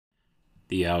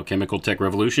The Alchemical Tech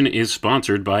Revolution is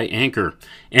sponsored by Anchor.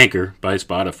 Anchor by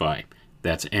Spotify.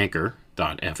 That's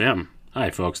anchor.fm. Hi,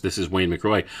 folks. This is Wayne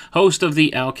McRoy, host of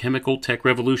the Alchemical Tech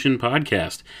Revolution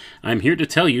podcast. I'm here to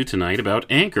tell you tonight about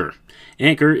Anchor.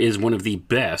 Anchor is one of the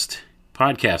best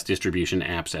podcast distribution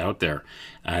apps out there.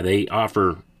 They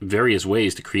offer various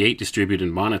ways to create, distribute,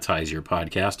 and monetize your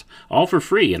podcast, all for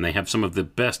free, and they have some of the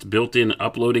best built-in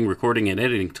uploading, recording, and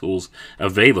editing tools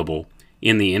available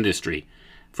in the industry.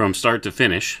 From start to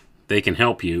finish, they can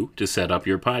help you to set up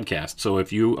your podcast. So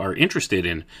if you are interested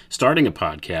in starting a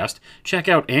podcast, check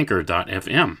out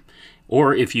anchor.fm.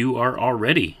 Or if you are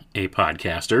already a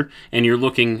podcaster and you're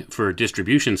looking for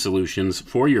distribution solutions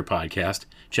for your podcast,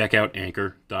 check out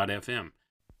anchor.fm.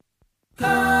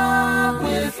 Come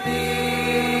with me.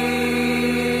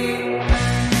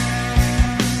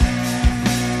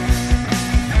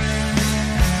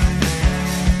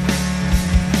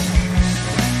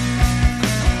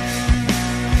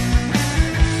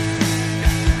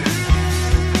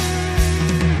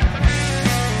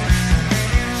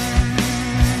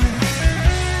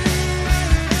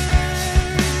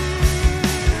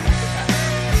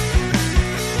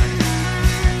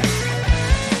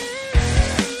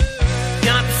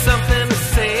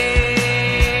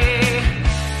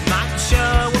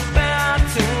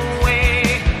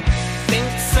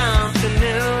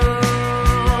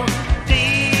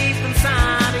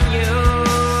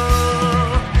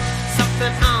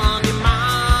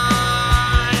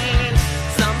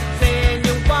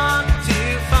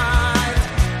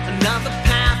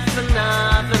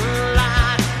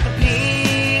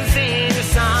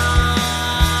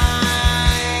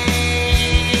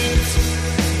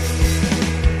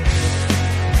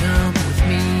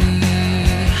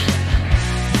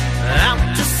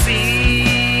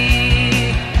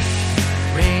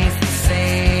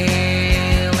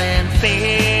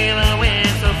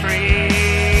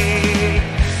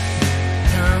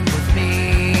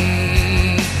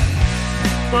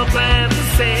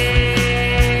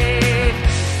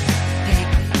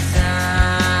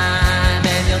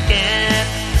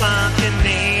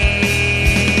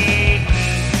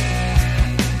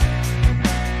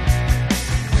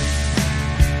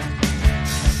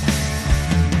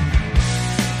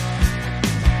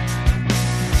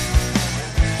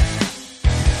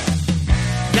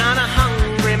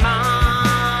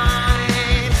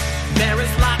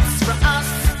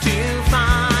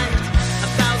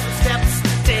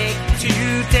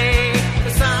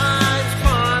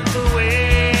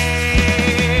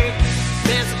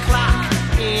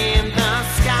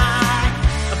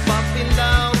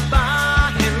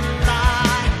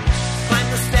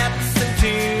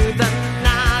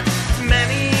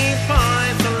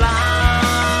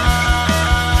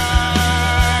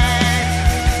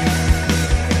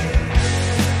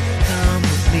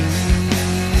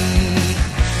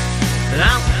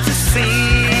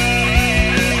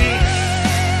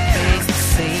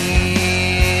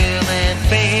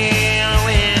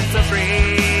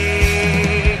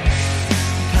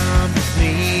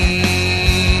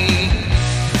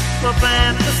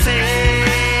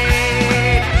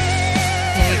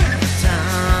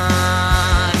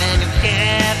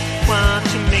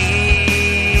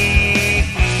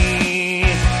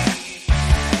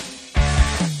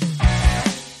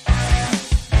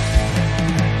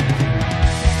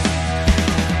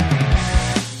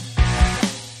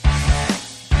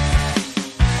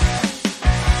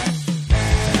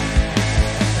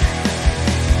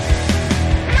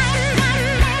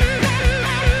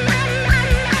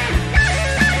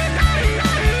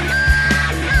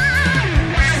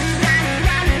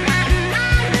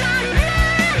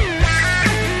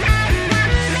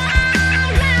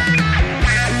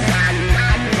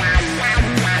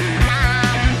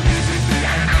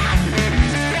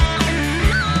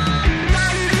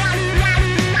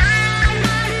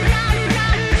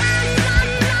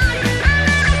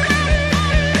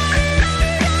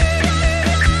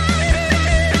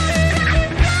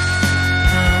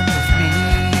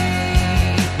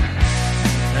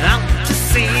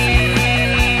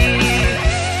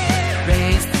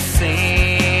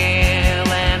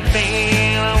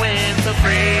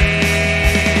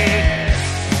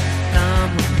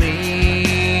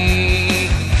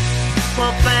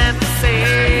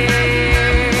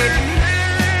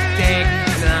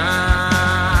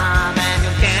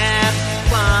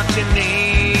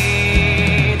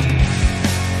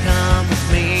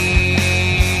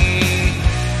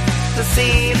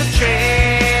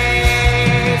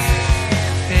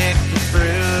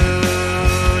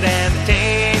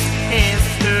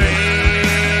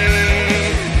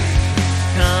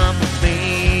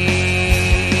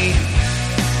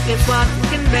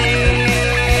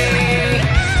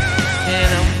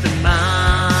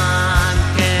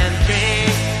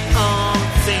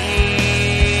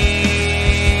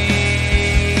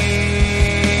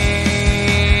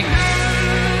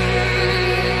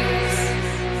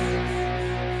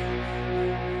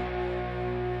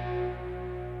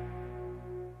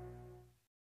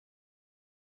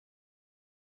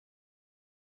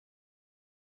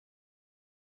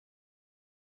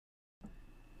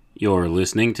 You're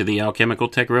listening to the Alchemical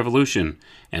Tech Revolution,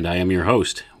 and I am your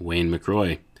host, Wayne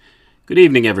McCroy. Good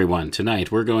evening, everyone.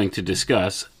 Tonight we're going to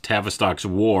discuss Tavistock's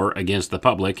War Against the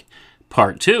Public,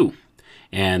 Part 2.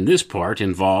 And this part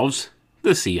involves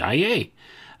the CIA.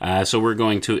 So we're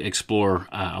going to explore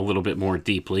a little bit more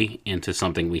deeply into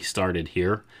something we started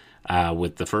here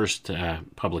with the first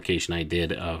publication I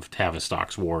did of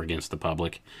Tavistock's War Against the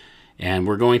Public. And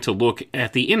we're going to look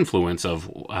at the influence of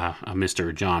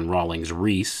Mr. John Rawlings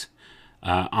Rees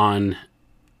on,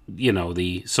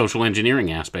 the social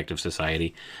engineering aspect of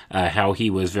society, how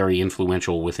he was very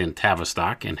influential within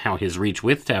Tavistock, and how his reach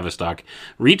with Tavistock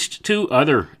reached to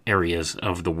other areas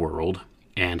of the world,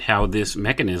 and how this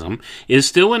mechanism is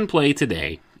still in play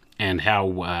today, and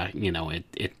how,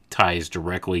 it ties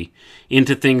directly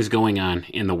into things going on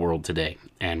in the world today.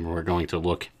 And we're going to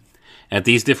look at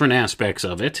these different aspects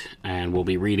of it, and we'll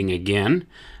be reading again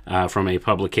from a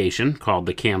publication called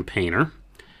The Campaigner,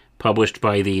 published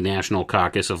by the National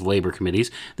Caucus of Labor Committees.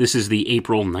 This is the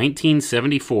April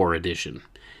 1974 edition,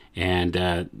 and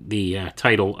the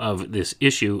title of this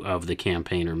issue of The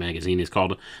Campaigner magazine is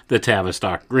called The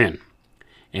Tavistock Grin.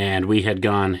 And we had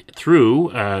gone through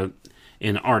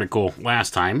an article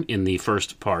last time in the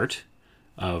first part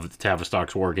of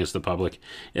Tavistock's War Against the Public.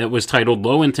 It was titled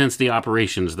Low Intensity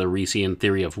Operations, the Reesian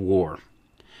Theory of War.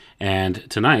 And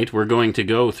tonight we're going to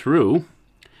go through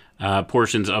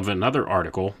portions of another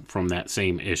article from that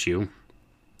same issue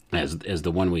as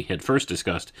the one we had first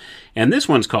discussed. And this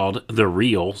one's called The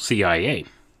Real CIA.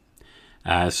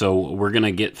 So we're going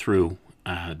to get through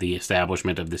the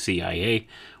establishment of the CIA,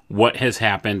 what has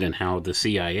happened, and how the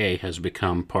CIA has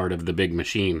become part of the big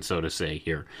machine, so to say,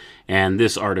 here. And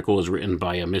this article is written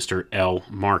by a Mr. L.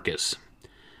 Marcus.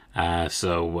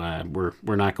 So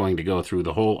we're not going to go through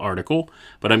the whole article,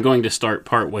 but I'm going to start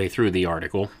partway through the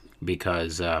article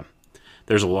because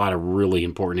there's a lot of really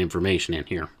important information in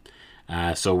here.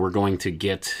 So we're going to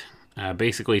get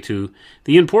basically to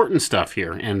the important stuff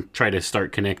here and try to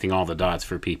start connecting all the dots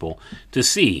for people to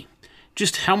see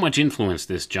just how much influence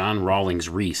this John Rawlings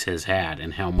Rees has had,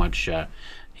 and how much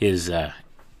his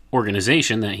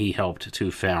organization that he helped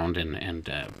to found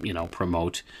and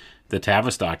promote, the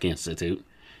Tavistock Institute,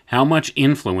 how much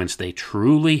influence they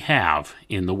truly have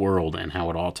in the world, and how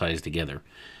it all ties together.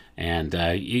 And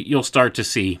you'll start to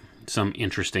see some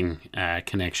interesting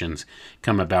connections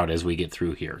come about as we get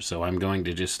through here. So I'm going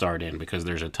to just start in because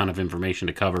there's a ton of information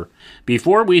to cover.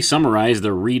 Before we summarize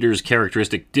the reader's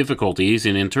characteristic difficulties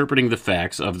in interpreting the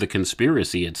facts of the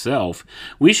conspiracy itself,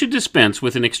 we should dispense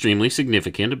with an extremely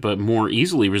significant but more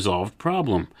easily resolved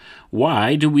problem.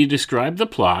 Why do we describe the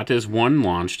plot as one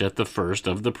launched at the first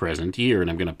of the present year? And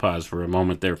I'm going to pause for a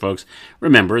moment there, folks.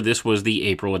 Remember, this was the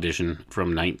April edition from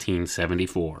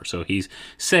 1974. So he's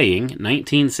saying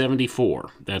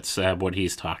 1974. That's what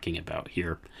he's talking about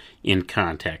here in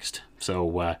context.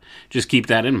 So just keep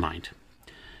that in mind.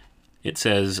 It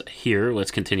says here,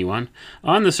 let's continue on.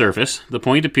 On the surface, the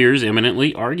point appears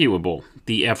eminently arguable.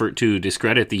 The effort to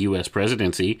discredit the U.S.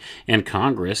 presidency and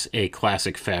Congress, a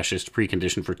classic fascist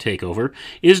precondition for takeover,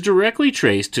 is directly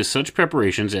traced to such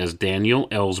preparations as Daniel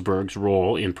Ellsberg's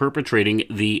role in perpetrating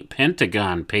the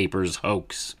Pentagon Papers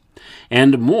hoax,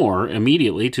 and more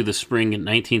immediately to the spring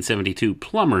 1972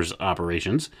 Plumbers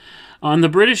operations. On the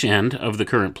British end of the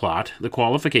current plot, the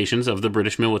qualifications of the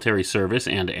British military service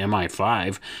and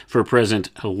MI5 for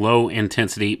present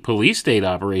low-intensity police state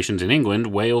operations in England,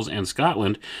 Wales, and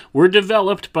Scotland were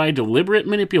developed by deliberate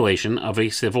manipulation of a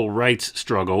civil rights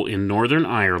struggle in Northern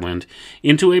Ireland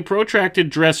into a protracted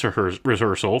dress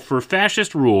rehearsal for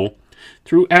fascist rule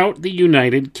throughout the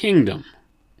United Kingdom.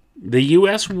 The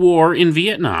U.S. war in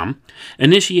Vietnam,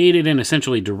 initiated and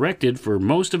essentially directed for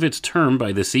most of its term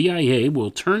by the CIA, will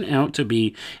turn out to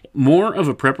be more of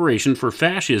a preparation for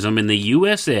fascism in the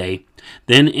USA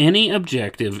than any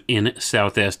objective in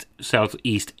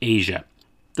Southeast Asia.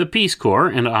 The Peace Corps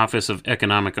and Office of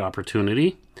Economic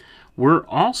Opportunity were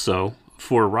also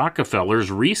for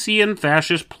Rockefeller's Reesian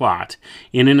fascist plot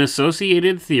in an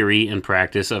associated theory and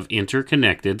practice of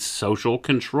interconnected social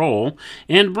control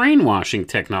and brainwashing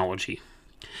technology.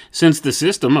 Since the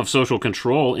system of social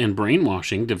control and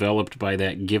brainwashing developed by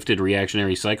that gifted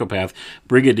reactionary psychopath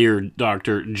Brigadier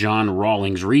Dr. John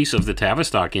Rawlings Rees of the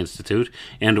Tavistock Institute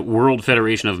and World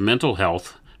Federation of Mental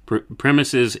Health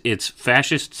premises its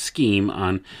fascist scheme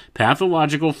on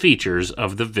pathological features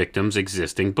of the victim's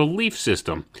existing belief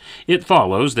system. It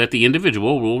follows that the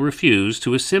individual will refuse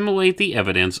to assimilate the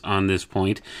evidence on this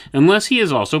point unless he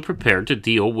is also prepared to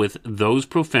deal with those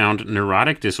profound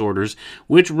neurotic disorders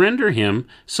which render him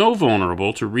so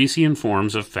vulnerable to Reesian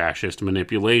forms of fascist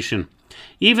manipulation.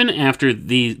 Even after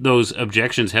those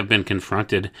objections have been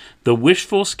confronted, the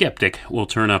wishful skeptic will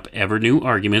turn up ever new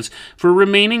arguments for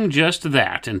remaining just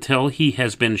that until he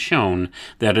has been shown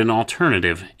that an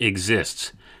alternative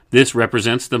exists. This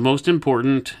represents the most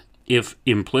important, if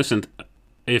implicit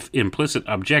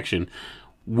objection,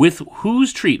 with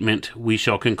whose treatment we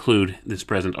shall conclude this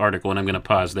present article. And I'm going to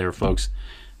pause there, folks.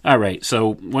 All right,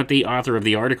 so what the author of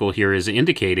the article here is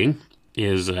indicating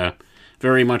is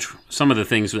very much some of the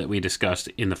things that we discussed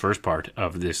in the first part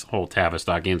of this whole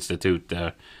Tavistock Institute,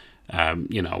 their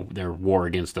war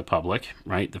against the public,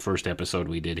 right? The first episode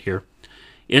we did here.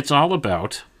 It's all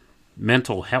about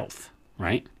mental health,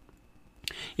 right?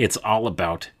 It's all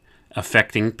about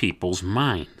affecting people's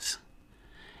minds.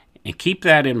 And keep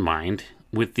that in mind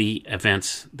with the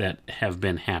events that have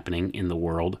been happening in the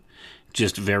world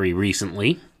just very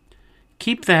recently.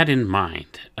 Keep that in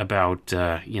mind about,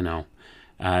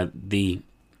 the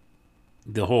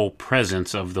whole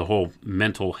presence of the whole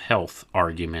mental health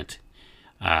argument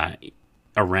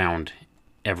around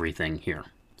everything here.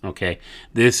 Okay,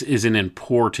 this is an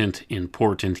important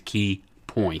key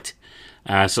point.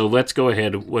 So let's go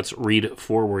ahead. Let's read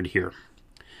forward here.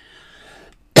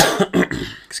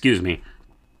 Excuse me.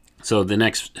 So the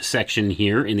next section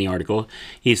here in the article,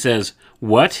 he says,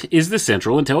 "What is the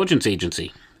Central Intelligence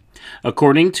Agency?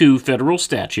 According to federal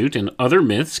statute and other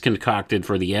myths concocted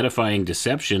for the edifying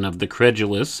deception of the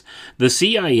credulous, the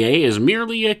CIA is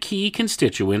merely a key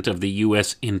constituent of the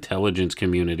U.S. intelligence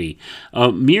community,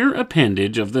 a mere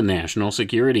appendage of the National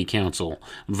Security Council,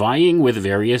 vying with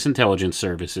various intelligence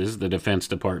services, the Defense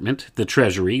Department, the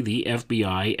Treasury, the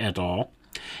FBI, et al.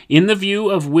 In the view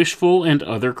of wishful and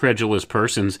other credulous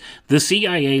persons, the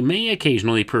CIA may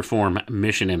occasionally perform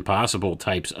Mission Impossible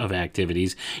types of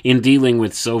activities in dealing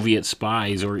with Soviet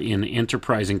spies or in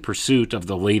enterprising pursuit of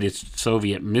the latest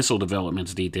Soviet missile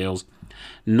developments details.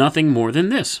 Nothing more than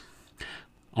this.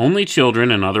 Only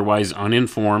children and otherwise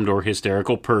uninformed or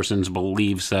hysterical persons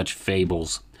believe such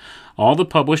fables. All the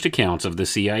published accounts of the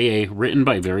CIA, written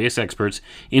by various experts,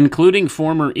 including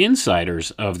former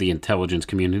insiders of the intelligence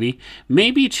community, may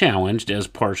be challenged as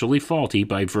partially faulty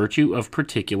by virtue of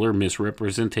particular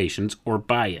misrepresentations or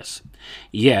bias.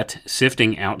 Yet,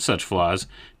 sifting out such flaws,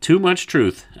 too much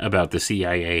truth about the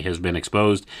CIA has been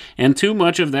exposed, and too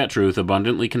much of that truth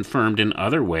abundantly confirmed in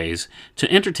other ways,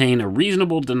 to entertain a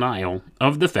reasonable denial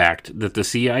of the fact that the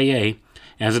CIA,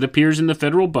 as it appears in the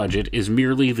federal budget, is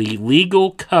merely the legal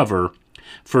cover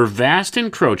for vast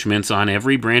encroachments on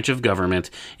every branch of government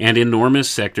and enormous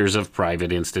sectors of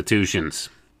private institutions.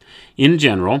 In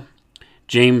general,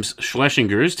 James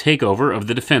Schlesinger's takeover of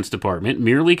the Defense Department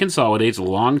merely consolidates a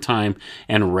long-time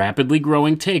and rapidly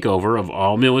growing takeover of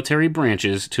all military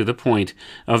branches to the point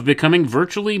of becoming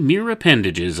virtually mere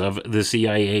appendages of the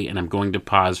CIA. And I'm going to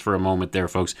pause for a moment there,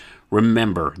 folks.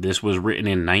 Remember, this was written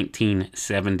in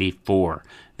 1974.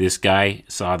 This guy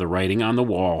saw the writing on the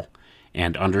wall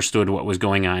and understood what was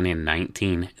going on in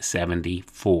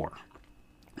 1974,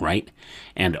 right?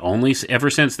 And only ever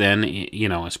since then,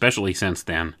 especially since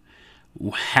then,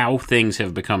 how things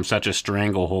have become such a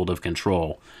stranglehold of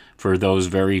control for those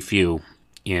very few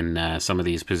in some of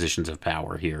these positions of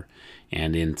power here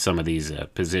and in some of these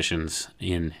positions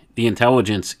in the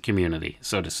intelligence community,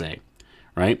 so to say,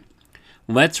 right?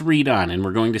 Let's read on, and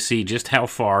we're going to see just how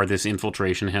far this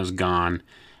infiltration has gone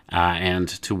and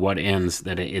to what ends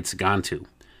that it's gone to.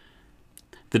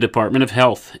 The Department of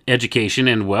Health, Education,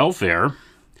 and Welfare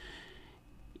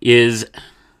is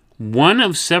one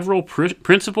of several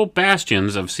principal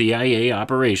bastions of CIA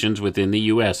operations within the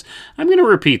U.S. I'm going to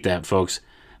repeat that, folks.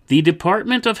 The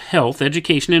Department of Health,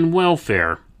 Education, and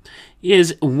Welfare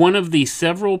is one of the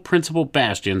several principal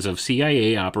bastions of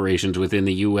CIA operations within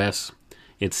the U.S.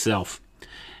 itself.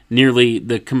 Nearly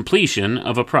the completion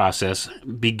of a process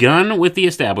begun with the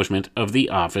establishment of the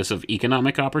Office of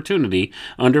Economic Opportunity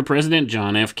under President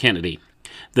John F. Kennedy.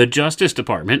 The Justice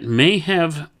Department may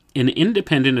have an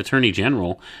independent attorney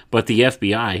general, but the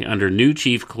FBI, under new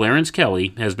Chief Clarence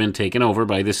Kelly, has been taken over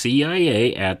by the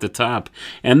CIA at the top,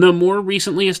 and the more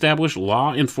recently established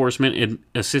Law Enforcement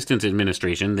Assistance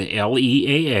Administration, the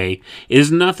LEAA,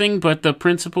 is nothing but the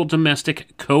principal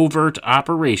domestic covert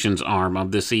operations arm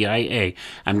of the CIA.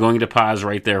 I'm going to pause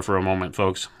right there for a moment,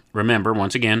 folks. Remember,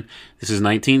 once again, this is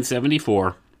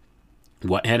 1974.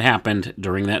 What had happened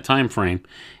during that time frame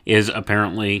is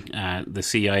apparently the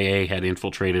CIA had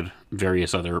infiltrated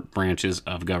various other branches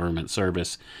of government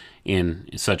service in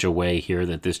such a way here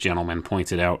that this gentleman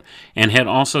pointed out, and had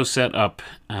also set up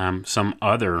some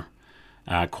other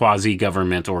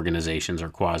quasi-government organizations or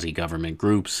quasi-government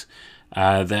groups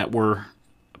that were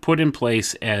put in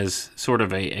place as sort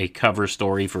of a cover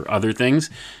story for other things.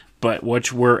 but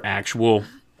which were actual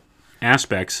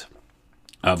aspects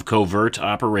of covert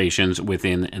operations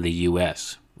within the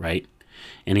U.S., right?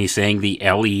 And he's saying the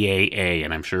LEAA,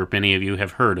 and I'm sure many of you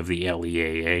have heard of the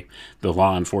LEAA, the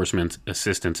Law Enforcement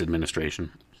Assistance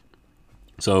Administration.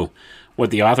 So what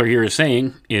the author here is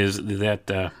saying is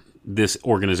that this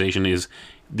organization is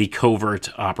the covert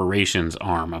operations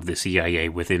arm of the CIA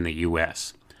within the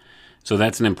U.S. So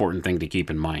that's an important thing to keep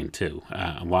in mind, too.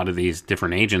 A lot of these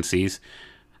different agencies,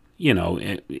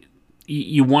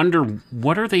 you wonder,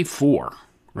 what are they for,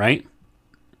 right?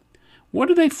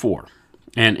 What are they for?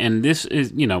 And this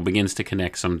is, begins to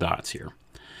connect some dots here.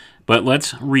 But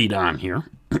let's read on here.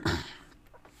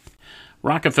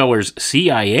 Rockefeller's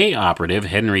CIA operative,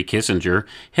 Henry Kissinger,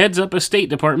 heads up a State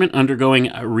Department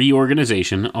undergoing a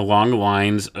reorganization along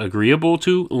lines agreeable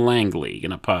to Langley.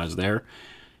 Gonna pause there.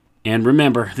 And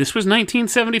remember, this was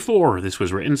 1974. This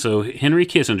was written, so Henry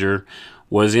Kissinger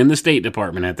was in the State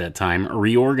Department at that time,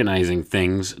 reorganizing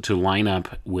things to line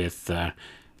up with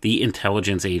the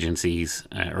intelligence agencies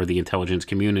or the intelligence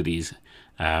community's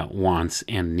wants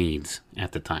and needs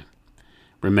at the time.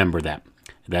 Remember that.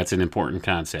 That's an important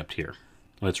concept here.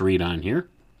 Let's read on here.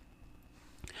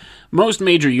 Most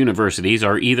major universities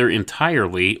are either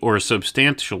entirely or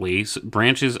substantially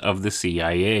branches of the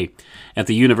CIA. At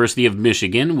the University of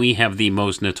Michigan, we have the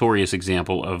most notorious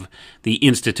example of the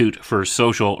Institute for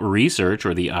Social Research,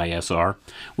 or the ISR,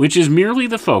 which is merely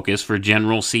the focus for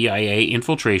general CIA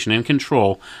infiltration and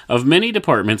control of many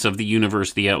departments of the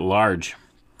university at large.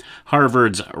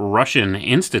 Harvard's Russian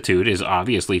Institute is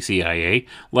obviously CIA,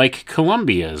 like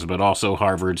Columbia's, but also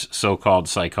Harvard's so-called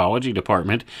psychology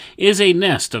department is a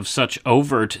nest of such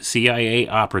overt CIA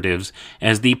operatives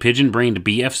as the pigeon-brained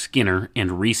B.F. Skinner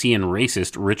and Reesian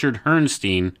racist Richard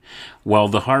Herrnstein, while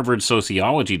the Harvard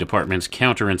sociology department's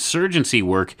counterinsurgency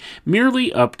work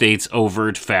merely updates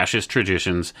overt fascist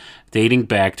traditions dating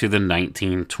back to the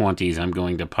 1920s. I'm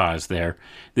going to pause there.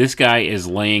 This guy is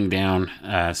laying down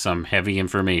some heavy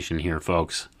information here,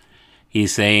 folks.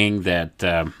 He's saying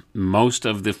that most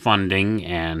of the funding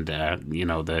and,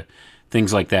 the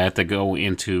things like that go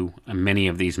into many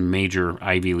of these major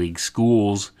Ivy League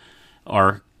schools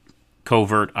are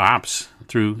covert ops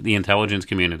through the intelligence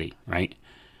community, right?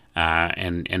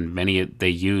 And many, they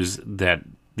use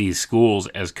these schools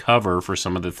as cover for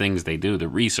some of the things they do, the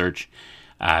research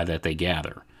that they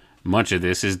gather. Much of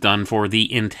this is done for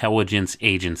the intelligence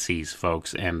agencies,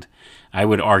 folks, and I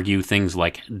would argue things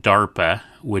like DARPA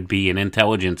would be an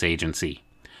intelligence agency.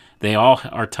 They all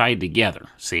are tied together,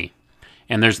 see?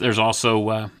 And there's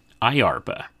also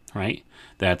IARPA, right?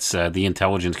 That's the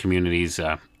intelligence community's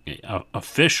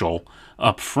official,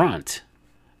 upfront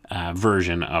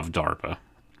version of DARPA.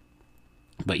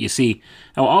 But you see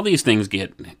how all these things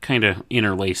get kind of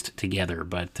interlaced together,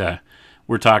 but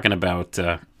we're talking about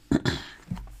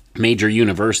major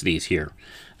universities here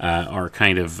are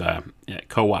kind of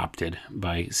co-opted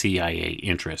by CIA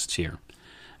interests here.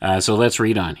 So let's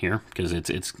read on here, because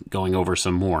it's going over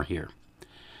some more here.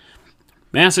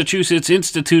 Massachusetts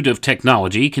Institute of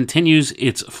Technology continues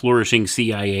its flourishing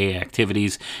CIA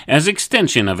activities as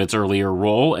extension of its earlier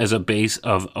role as a base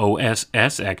of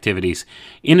OSS activities.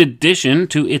 In addition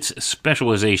to its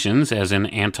specializations as an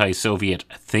anti-Soviet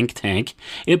think tank,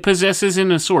 it possesses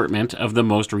an assortment of the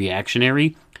most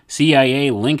reactionary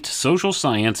CIA-linked social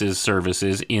sciences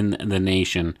services in the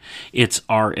nation. Its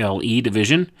RLE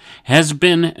division has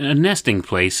been a nesting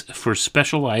place for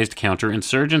specialized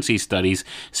counterinsurgency studies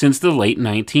since the late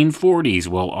 1940s,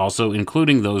 while also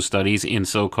including those studies in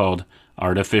so-called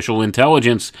artificial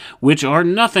intelligence, which are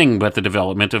nothing but the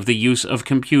development of the use of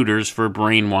computers for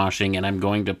brainwashing. And I'm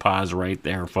going to pause right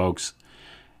there, folks.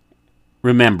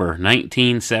 Remember,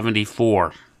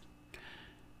 1974.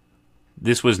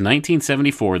 This was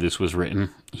 1974, this was written.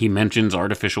 He mentions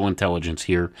artificial intelligence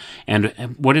here, and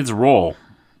what its role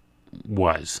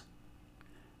was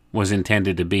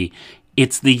intended to be.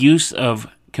 It's the use of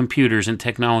computers and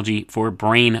technology for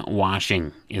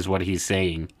brainwashing, is what he's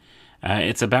saying.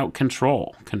 It's about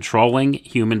controlling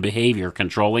human behavior,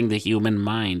 controlling the human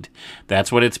mind.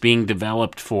 That's what it's being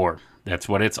developed for. That's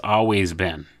what it's always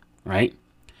been, right?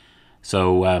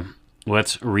 So,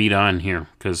 let's read on here,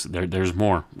 because there's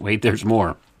more. Wait, there's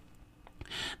more.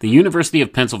 The University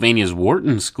of Pennsylvania's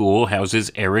Wharton School houses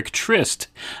Eric Trist,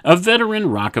 a veteran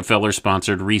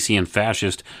Rockefeller-sponsored Reesian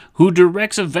fascist who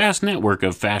directs a vast network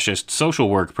of fascist social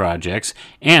work projects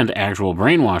and actual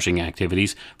brainwashing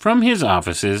activities from his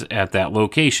offices at that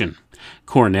location.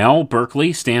 Cornell,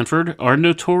 Berkeley, Stanford are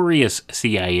notorious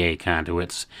CIA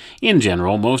conduits. In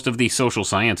general, most of the social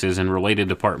sciences and related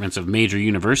departments of major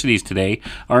universities today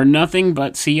are nothing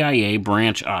but CIA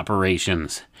branch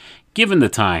operations. Given the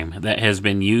time that has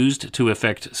been used to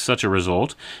effect such a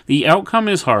result, the outcome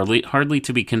is hardly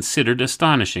to be considered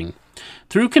astonishing.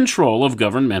 Through control of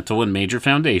governmental and major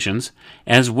foundations,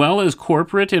 as well as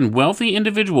corporate and wealthy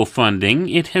individual funding,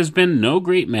 it has been no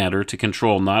great matter to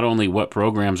control not only what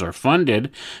programs are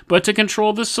funded, but to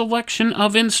control the selection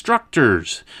of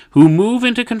instructors, who move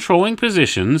into controlling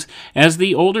positions as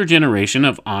the older generation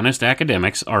of honest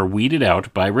academics are weeded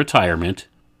out by retirement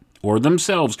or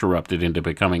themselves corrupted into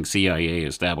becoming CIA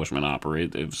establishment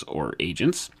operatives or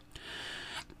agents.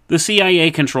 The CIA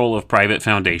control of private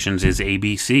foundations is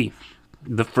ABC.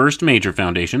 The first major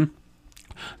foundation,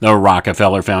 the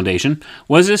Rockefeller Foundation,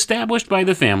 was established by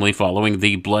the family following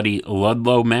the bloody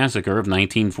Ludlow Massacre of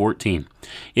 1914.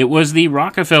 It was the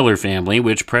Rockefeller family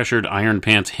which pressured Iron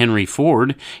Pants Henry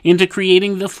Ford into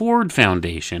creating the Ford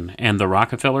Foundation, and the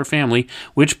Rockefeller family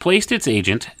which placed its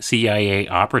agent, CIA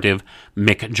operative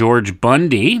McGeorge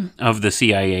Bundy of the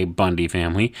CIA Bundy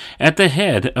family, at the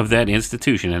head of that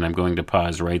institution. And I'm going to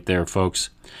pause right there,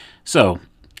 folks. So,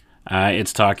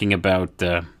 it's talking about...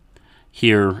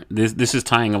 Here, this is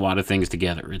tying a lot of things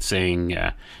together. It's saying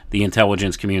the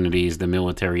intelligence communities, the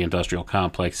military-industrial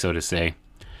complex, so to say,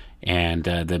 and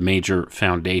the major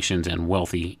foundations and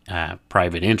wealthy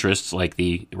private interests like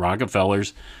the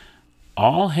Rockefellers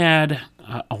all had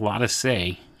a lot of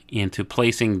say into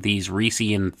placing these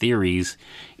Reesian theories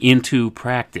into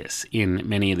practice in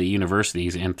many of the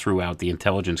universities and throughout the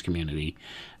intelligence community.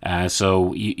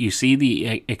 So you see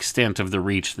the extent of the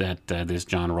reach that this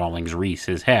John Rawlings Rees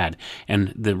has had,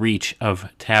 and the reach of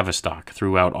Tavistock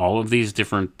throughout all of these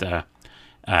different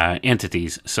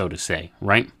entities, so to say,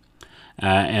 right?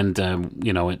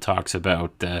 It talks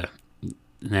about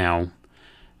now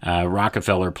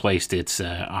Rockefeller placed its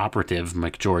operative,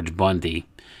 McGeorge Bundy,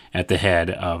 at the head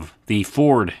of the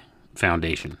Ford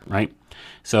Foundation, right?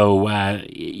 So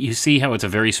you see how it's a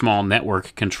very small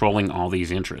network controlling all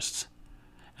these interests.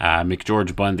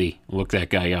 McGeorge Bundy, look that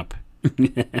guy up.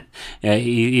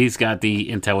 He's got the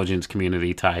intelligence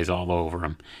community ties all over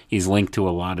him. He's linked to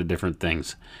a lot of different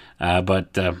things.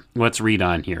 But let's read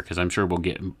on here, because I'm sure we'll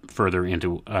get further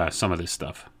into some of this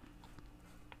stuff.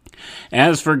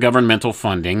 As for governmental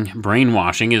funding,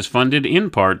 brainwashing is funded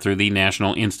in part through the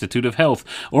National Institute of Health,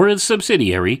 or its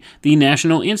subsidiary, the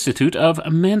National Institute of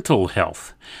Mental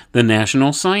Health. The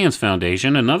National Science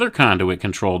Foundation, another conduit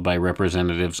controlled by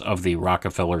representatives of the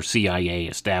Rockefeller CIA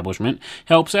establishment,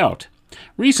 helps out.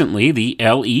 Recently, the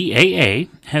LEAA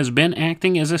has been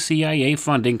acting as a CIA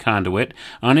funding conduit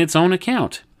on its own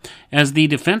account. As the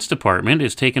Defense Department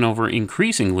is taken over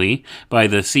increasingly by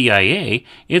the CIA,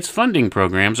 its funding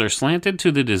programs are slanted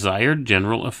to the desired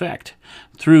general effect.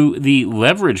 Through the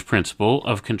leverage principle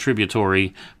of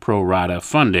contributory pro rata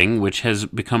funding, which has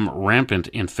become rampant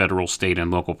in federal, state, and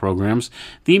local programs,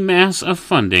 the mass of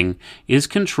funding is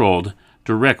controlled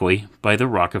directly by the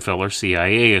Rockefeller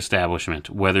CIA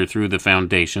establishment, whether through the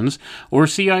foundations or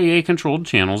CIA-controlled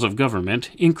channels of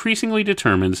government, increasingly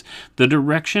determines the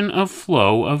direction of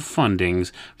flow of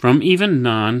fundings from even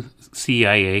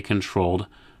non-CIA-controlled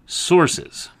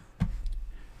sources.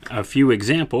 A few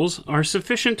examples are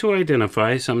sufficient to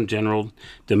identify some general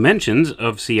dimensions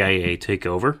of CIA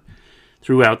takeover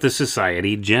throughout the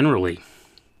society generally.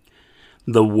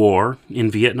 The war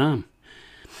in Vietnam.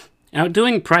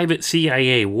 Outdoing private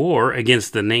CIA war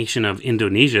against the nation of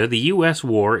Indonesia, the U.S.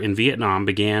 war in Vietnam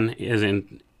began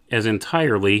as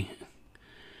entirely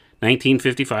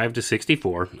 1955 to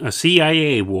 64, a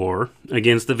CIA war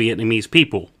against the Vietnamese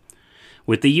people,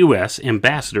 with the U.S.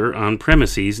 ambassador on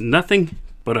premises nothing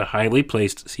but a highly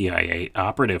placed CIA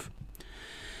operative.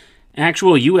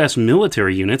 Actual U.S.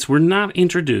 military units were not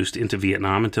introduced into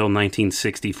Vietnam until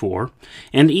 1964,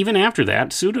 and even after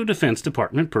that, pseudo-Defense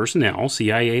Department personnel,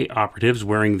 CIA operatives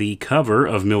wearing the cover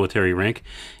of military rank,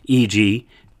 e.g.,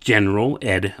 General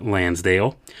Ed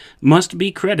Lansdale, must be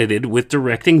credited with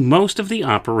directing most of the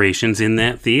operations in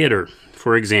that theater.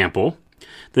 For example,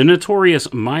 the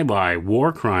notorious My Lai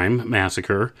war crime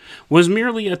massacre was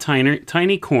merely a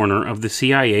tiny corner of the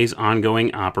CIA's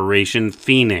ongoing Operation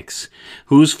Phoenix,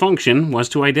 whose function was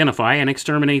to identify and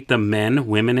exterminate the men,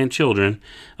 women, and children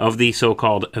of the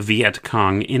so-called Viet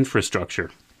Cong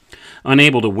infrastructure.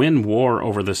 Unable to win war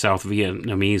over the South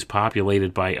Vietnamese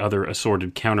populated by other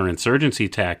assorted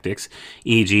counterinsurgency tactics,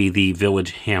 e.g. the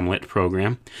Village Hamlet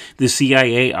program, the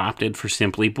CIA opted for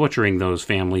simply butchering those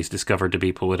families discovered to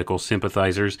be political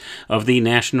sympathizers of the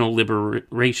National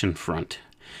Liberation Front.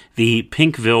 The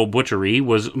Pinkville Butchery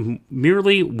was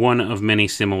merely one of many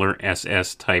similar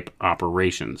SS-type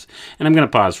operations. And I'm going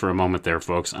to pause for a moment there,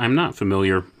 folks. I'm not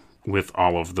familiar with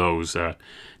all of those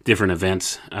different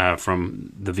events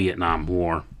from the Vietnam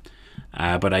War.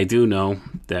 But I do know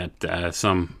that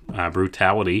some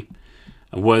brutality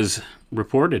was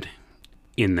reported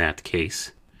in that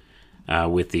case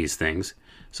with these things.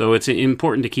 So it's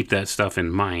important to keep that stuff in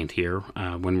mind here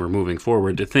when we're moving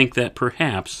forward, to think that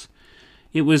perhaps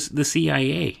it was the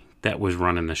CIA that was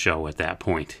running the show at that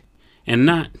point, and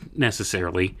not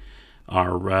necessarily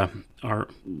our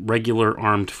regular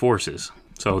armed forces.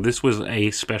 So this was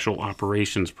a special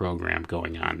operations program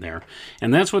going on there.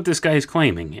 And that's what this guy's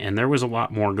claiming. And there was a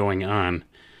lot more going on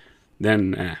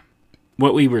than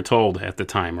what we were told at the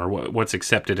time, or what's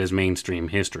accepted as mainstream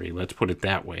history. Let's put it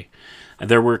that way.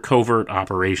 There were covert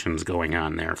operations going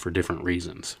on there for different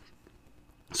reasons.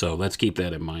 So let's keep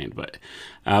that in mind. But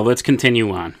let's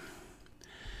continue on.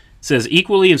 It says,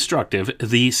 equally instructive,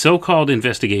 the so-called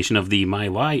investigation of the My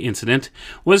Lai incident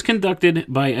was conducted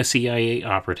by a CIA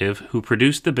operative who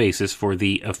produced the basis for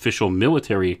the official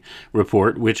military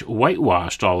report, which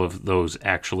whitewashed all of those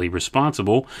actually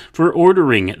responsible for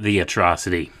ordering the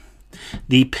atrocity.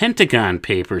 The Pentagon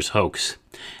Papers hoax.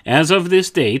 As of this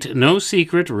date, no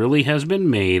secret really has been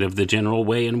made of the general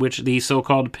way in which the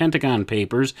so-called Pentagon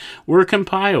Papers were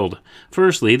compiled.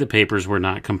 Firstly, the papers were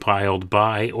not compiled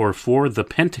by or for the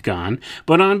Pentagon,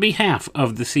 but on behalf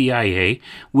of the CIA,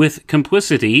 with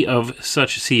complicity of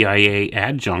such CIA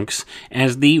adjuncts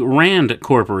as the RAND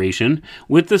Corporation,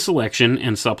 with the selection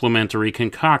and supplementary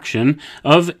concoction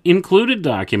of included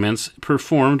documents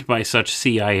performed by such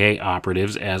CIA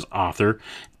operatives as author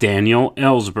Daniel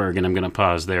Ellsberg. And I'm going to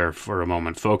pause there for a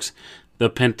moment, folks. The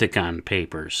Pentagon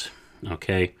Papers.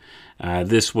 Okay.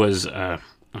 This was a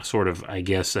sort of, I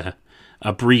guess,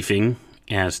 a briefing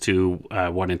as to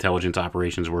what intelligence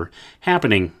operations were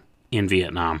happening in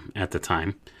Vietnam at the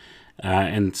time.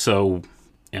 And so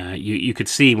you could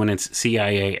see when it's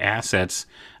CIA assets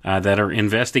that are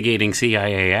investigating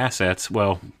CIA assets,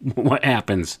 well, what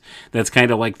happens? That's kind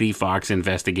of like the fox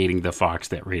investigating the fox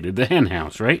that raided the hen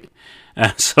house, right?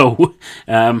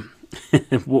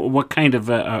 What kind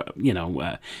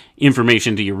of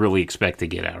information do you really expect to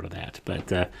get out of that?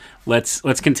 But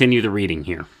let's continue the reading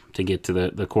here to get to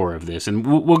the core of this, and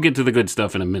we'll get to the good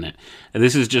stuff in a minute.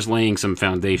 This is just laying some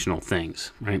foundational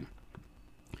things, right?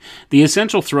 The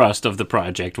essential thrust of the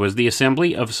project was the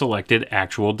assembly of selected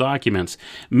actual documents,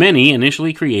 many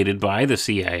initially created by the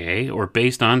CIA or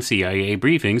based on CIA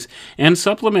briefings, and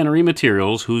supplementary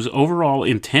materials whose overall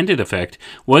intended effect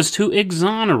was to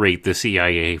exonerate the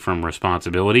CIA from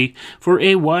responsibility for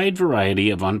a wide variety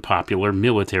of unpopular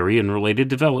military and related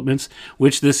developments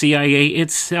which the CIA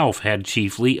itself had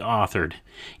chiefly authored.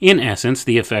 In essence,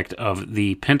 the effect of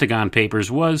the Pentagon Papers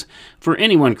was, for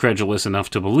anyone credulous enough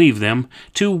to believe them,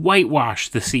 to whitewash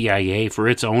the CIA for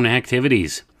its own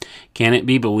activities. Can it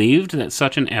be believed that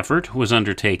such an effort was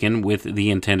undertaken with the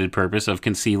intended purpose of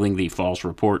concealing the false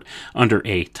report under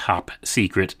a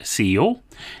top-secret seal?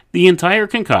 The entire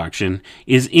concoction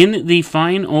is in the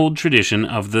fine old tradition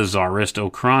of the Tsarist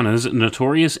Okhrana's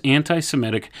notorious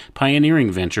anti-Semitic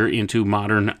pioneering venture into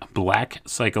modern black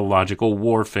psychological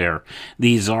warfare,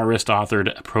 the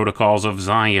Tsarist-authored Protocols of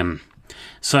Zion.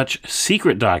 Such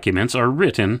secret documents are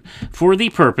written for the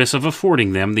purpose of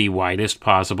affording them the widest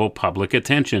possible public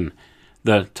attention.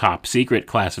 The top secret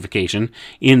classification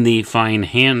in the fine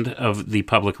hand of the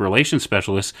public relations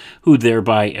specialist, who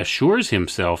thereby assures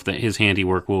himself that his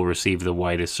handiwork will receive the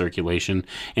widest circulation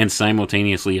and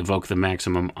simultaneously evoke the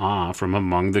maximum awe from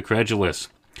among the credulous.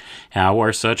 How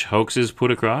are such hoaxes put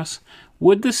across?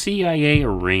 Would the CIA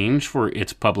arrange for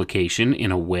its publication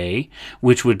in a way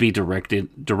which would be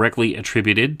directly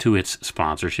attributed to its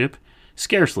sponsorship?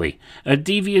 Scarcely. A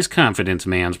devious confidence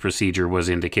man's procedure was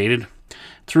indicated.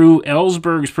 Through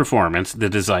Ellsberg's performance, the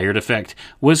desired effect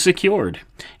was secured.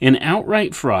 An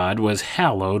outright fraud was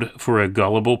hallowed for a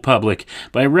gullible public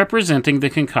by representing the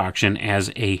concoction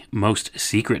as a most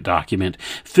secret document,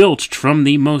 filched from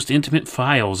the most intimate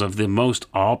files of the most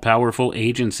all-powerful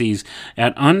agencies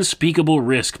at unspeakable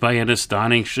risk by an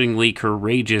astonishingly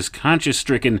courageous,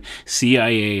 conscience-stricken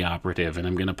CIA operative. And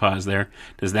I'm going to pause there.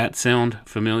 Does that sound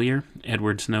familiar,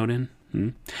 Edward Snowden?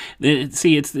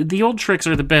 See, it's the old tricks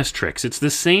are the best tricks. It's the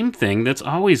same thing that's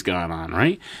always gone on,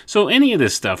 right? So any of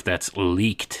this stuff that's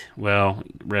leaked, well,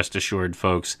 rest assured,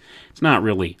 folks, it's not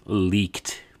really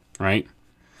leaked, right?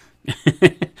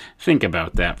 Think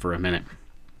about that for a minute.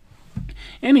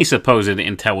 Any supposed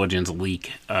intelligence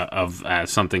leak of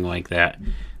something like that,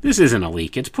 this isn't a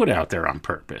leak. It's put out there on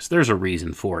purpose. There's a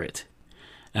reason for it.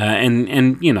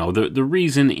 And you know, the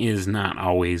reason is not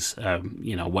always,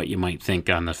 what you might think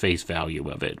on the face value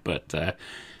of it. But at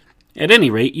any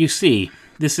rate, you see,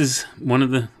 this is one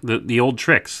of the old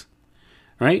tricks,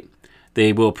 right?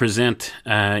 They will present,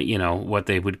 what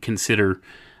they would consider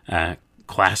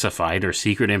classified or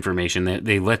secret information, that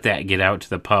they let that get out to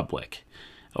the public,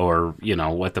 or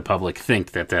let the public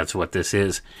think that that's what this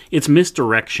is. It's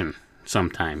misdirection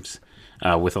sometimes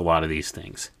with a lot of these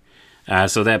things.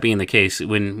 So that being the case,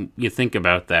 when you think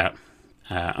about that,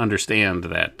 understand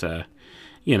that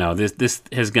this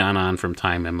has gone on from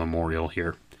time immemorial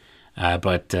here.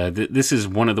 But this is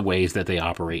one of the ways that they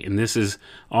operate, and this is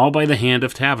all by the hand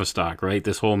of Tavistock, right?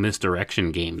 This whole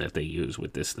misdirection game that they use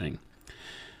with this thing.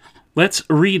 Let's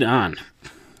read on.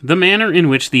 The manner in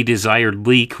which the desired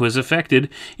leak was effected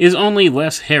is only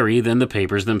less hairy than the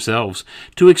papers themselves.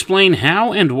 To explain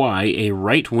how and why a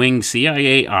right-wing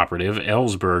CIA operative,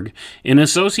 Ellsberg, an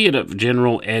associate of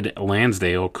General Ed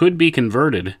Lansdale, could be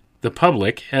converted, the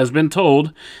public has been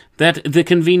told that the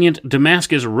convenient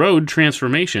Damascus Road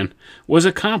transformation was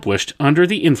accomplished under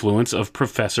the influence of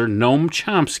Professor Noam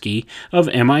Chomsky of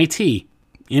MIT,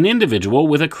 an individual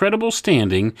with a credible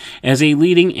standing as a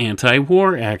leading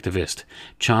anti-war activist.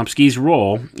 Chomsky's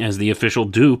role as the official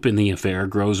dupe in the affair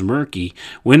grows murky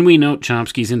when we note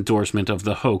Chomsky's endorsement of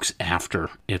the hoax after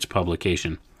its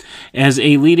publication. As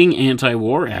a leading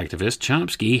anti-war activist,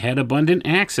 Chomsky had abundant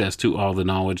access to all the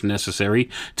knowledge necessary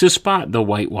to spot the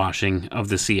whitewashing of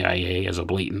the CIA as a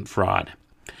blatant fraud.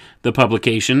 The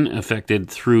publication, effected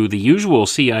through the usual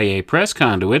CIA press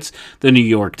conduits, the New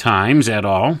York Times et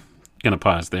al., going to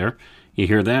pause there. You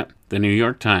hear that? The New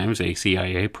York Times, a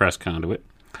CIA press conduit.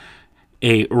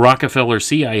 A Rockefeller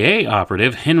CIA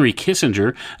operative, Henry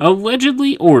Kissinger,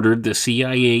 allegedly ordered the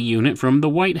CIA unit from the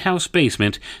White House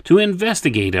basement to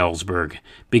investigate Ellsberg,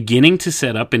 beginning to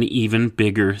set up an even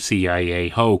bigger CIA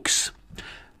hoax.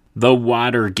 The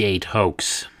Watergate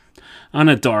hoax. On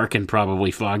a dark and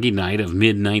probably foggy night of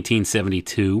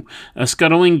mid-1972, a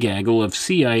scuttling gaggle of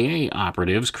CIA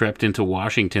operatives crept into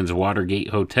Washington's Watergate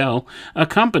Hotel,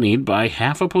 accompanied by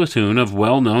half a platoon of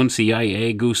well-known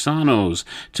CIA gusanos,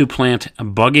 to plant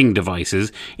bugging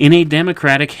devices in a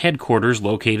Democratic headquarters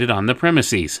located on the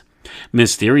premises.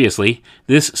 Mysteriously,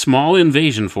 this small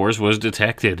invasion force was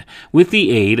detected. With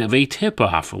the aid of a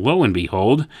tip-off, lo and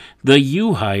behold, the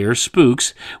U-Hire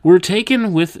spooks were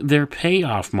taken with their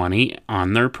payoff money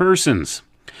on their persons.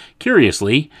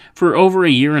 Curiously, for over a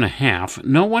year and a half,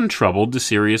 no one troubled to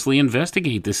seriously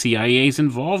investigate the CIA's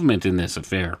involvement in this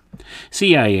affair.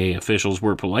 CIA officials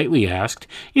were politely asked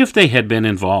if they had been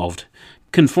involved.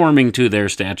 Conforming to their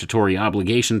statutory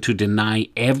obligation to deny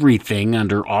everything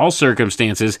under all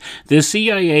circumstances, the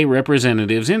CIA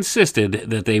representatives insisted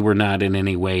that they were not in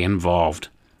any way involved.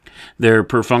 Their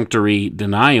perfunctory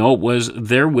denial was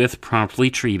therewith promptly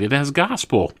treated as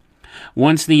gospel.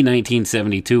 Once the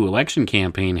 1972 election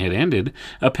campaign had ended,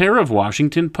 a pair of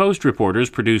Washington Post reporters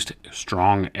produced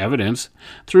strong evidence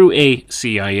through a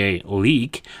CIA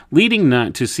leak, leading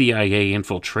not to CIA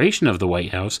infiltration of the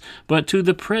White House, but to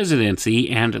the presidency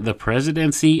and the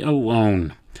presidency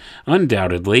alone.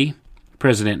 Undoubtedly,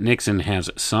 President Nixon has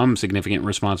some significant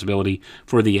responsibility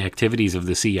for the activities of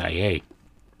the CIA.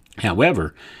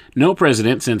 However, no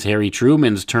president since Harry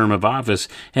Truman's term of office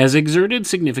has exerted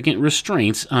significant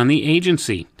restraints on the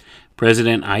agency.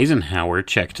 President Eisenhower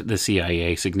checked the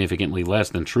CIA significantly less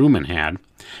than Truman had.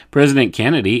 President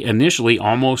Kennedy initially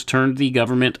almost turned the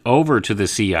government over to the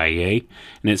CIA,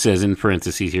 and it says in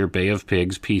parentheses here, Bay of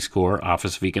Pigs, Peace Corps,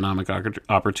 Office of Economic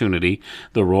Opportunity,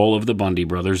 the role of the Bundy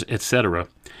brothers, etc.,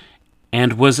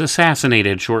 and was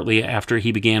assassinated shortly after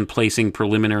he began placing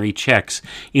preliminary checks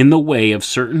in the way of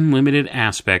certain limited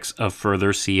aspects of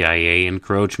further CIA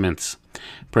encroachments.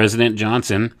 President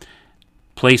Johnson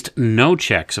placed no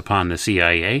checks upon the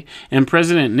CIA, and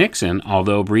President Nixon,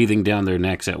 although breathing down their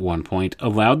necks at one point,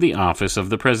 allowed the office of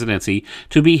the presidency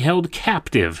to be held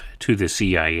captive to the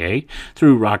CIA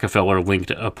through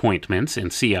Rockefeller-linked appointments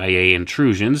and CIA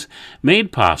intrusions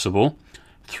made possible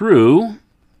through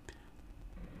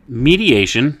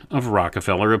mediation of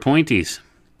Rockefeller appointees.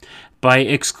 By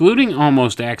excluding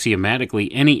almost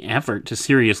axiomatically any effort to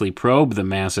seriously probe the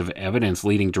massive evidence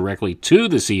leading directly to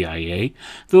the CIA,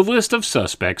 the list of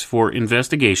suspects for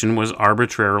investigation was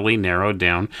arbitrarily narrowed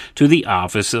down to the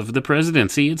office of the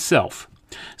presidency itself.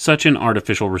 Such an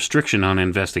artificial restriction on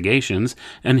investigations,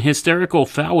 an hysterical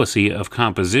fallacy of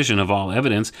composition of all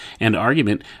evidence and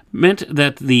argument, meant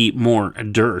that the more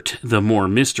dirt, the more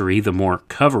mystery, the more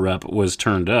cover-up was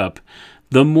turned up,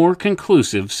 the more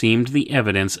conclusive seemed the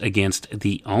evidence against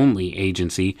the only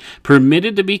agency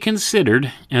permitted to be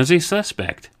considered as a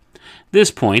suspect. This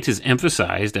point is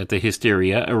emphasized at the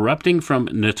hysteria erupting from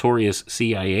notorious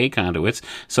CIA conduits,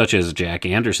 such as Jack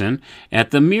Anderson,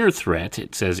 at the mere threat,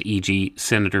 it says e.g.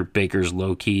 Senator Baker's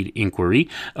low-keyed inquiry,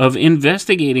 of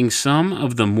investigating some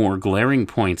of the more glaring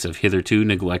points of hitherto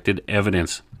neglected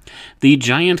evidence. The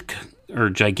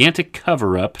gigantic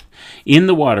cover-up in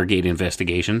the Watergate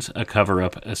investigations, a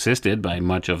cover-up assisted by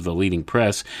much of the leading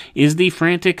press, is the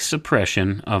frantic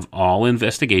suppression of all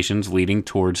investigations leading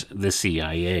towards the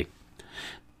CIA.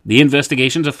 The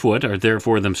investigations afoot are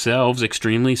therefore themselves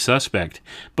extremely suspect.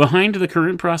 Behind the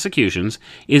current prosecutions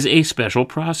is a special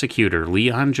prosecutor,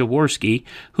 Leon Jaworski,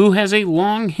 who has a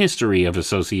long history of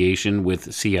association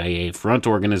with CIA front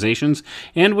organizations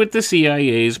and with the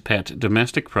CIA's pet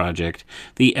domestic project,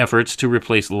 the efforts to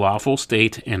replace lawful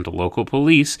state and local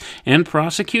police and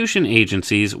prosecution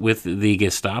agencies with the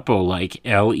Gestapo-like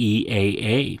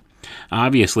LEAA.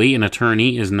 Obviously, an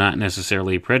attorney is not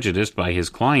necessarily prejudiced by his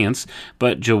clients,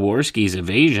 but Jaworski's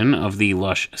evasion of the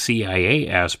lush CIA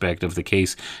aspect of the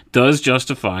case does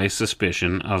justify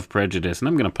suspicion of prejudice. And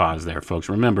I'm going to pause there, folks.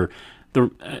 Remember,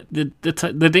 the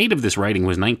date of this writing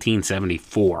was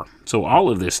 1974, so all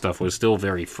of this stuff was still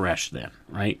very fresh then,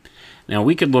 right? Now,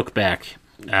 we could look back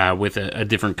with a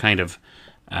different kind of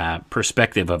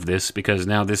perspective of this, because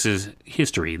now this is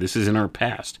history. This is in our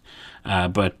past.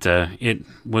 But it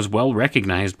was well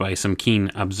recognized by some keen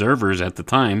observers at the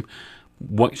time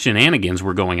what shenanigans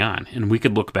were going on. And we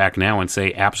could look back now and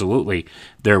say, absolutely,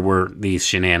 there were these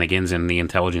shenanigans and the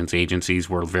intelligence agencies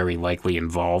were very likely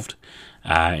involved.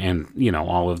 And,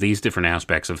 all of these different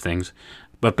aspects of things.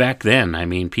 But back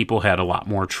then, people had a lot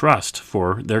more trust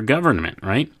for their government,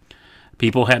 right?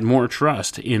 People had more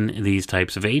trust in these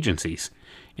types of agencies.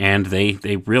 And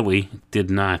they really did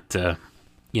not,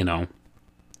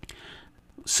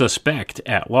 suspect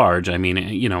at large.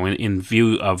 In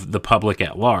view of the public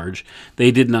at large, they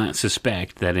did not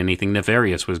suspect that anything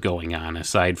nefarious was going on,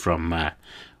 aside from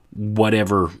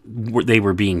whatever they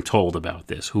were being told about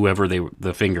this, whoever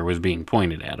the finger was being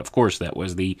pointed at. Of course, that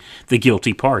was the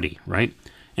guilty party, right?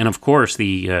 And of course,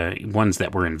 the ones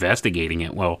that were investigating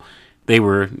it, well, they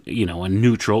were, a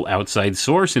neutral outside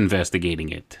source investigating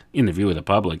it, in the view of the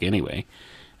public anyway.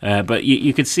 But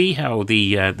you could see how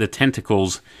the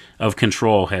tentacles of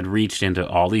control had reached into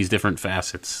all these different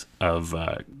facets of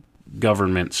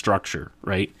government structure,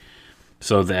 right?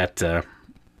 So that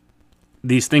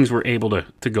these things were able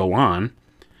to go on.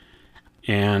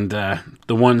 And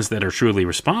the ones that are truly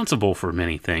responsible for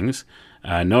many things,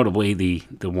 notably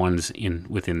the ones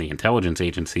within the intelligence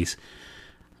agencies,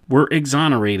 were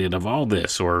exonerated of all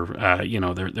this, or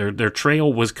their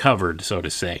trail was covered, so to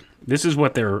say. This is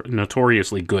what they're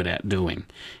notoriously good at doing,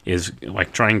 is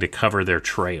like trying to cover their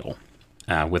trail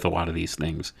with a lot of these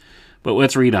things. But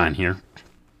let's read on here.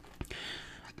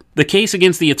 The case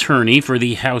against the attorney for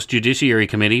the House Judiciary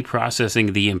Committee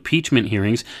processing the impeachment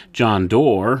hearings, John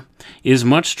Doerr, is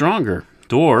much stronger.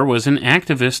 Doerr was an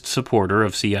activist supporter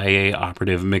of CIA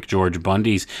operative McGeorge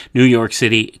Bundy's New York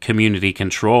City Community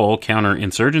Control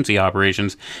counterinsurgency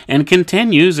operations and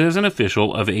continues as an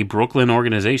official of a Brooklyn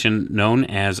organization known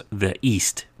as the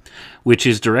East, which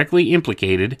is directly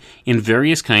implicated in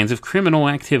various kinds of criminal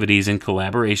activities in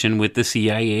collaboration with the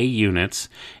CIA units,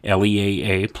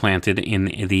 LEAA, planted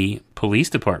in the police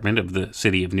department of the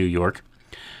city of New York.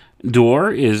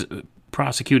 Doerr is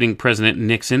prosecuting President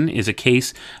Nixon is a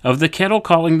case of the kettle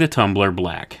calling the tumbler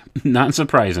black. Not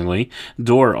surprisingly,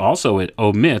 Doerr also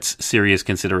omits serious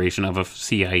consideration of a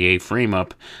CIA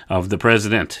frame-up of the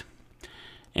president.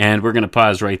 And we're going to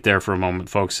pause right there for a moment,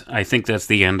 folks. I think that's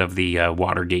the end of the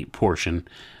Watergate portion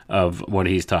of what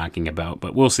he's talking about,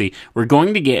 but we'll see. We're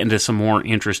going to get into some more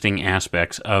interesting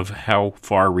aspects of how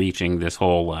far-reaching this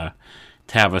whole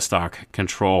Tavistock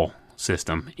control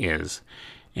system is,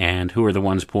 and who are the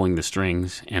ones pulling the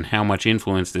strings, and how much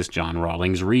influence this John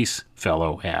Rawlings Rees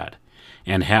fellow had,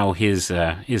 and how his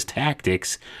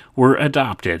tactics were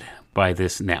adopted by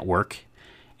this network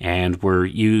and were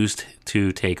used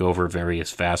to take over various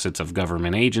facets of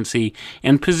government agency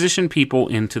and position people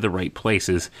into the right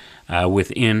places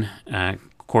within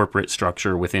corporate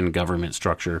structure, within government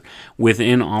structure,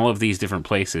 within all of these different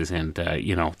places, and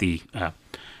the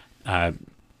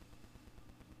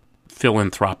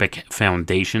philanthropic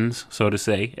foundations, so to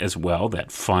say, as well,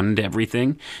 that fund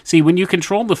everything. See, when you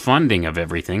control the funding of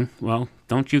everything, well,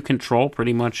 don't you control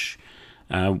pretty much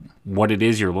what it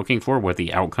is you're looking for, what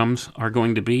the outcomes are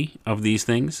going to be of these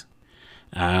things?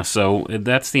 So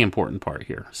that's the important part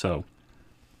here. So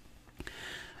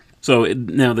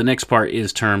now the next part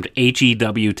is termed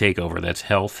HEW takeover. That's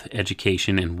Health,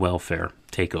 Education, and Welfare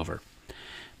takeover.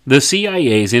 The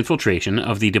CIA's infiltration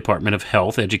of the Department of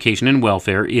Health, Education, and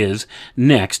Welfare is,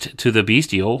 next to the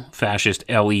bestial fascist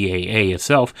LEAA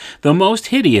itself, the most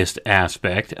hideous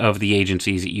aspect of the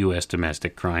agency's U.S.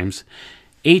 domestic crimes.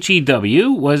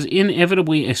 HEW was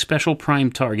inevitably a special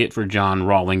prime target for John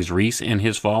Rawlings Rees and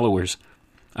his followers.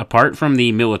 Apart from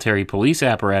the military police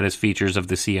apparatus features of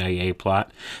the CIA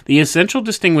plot, the essential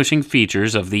distinguishing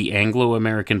features of the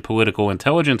Anglo-American political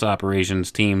intelligence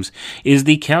operations teams is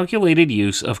the calculated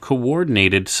use of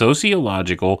coordinated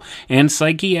sociological and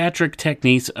psychiatric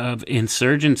techniques of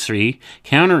insurgency,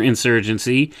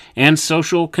 counterinsurgency, and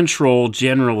social control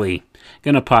generally.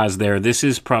 Going to pause there. This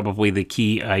is probably the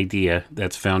key idea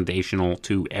that's foundational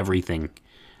to everything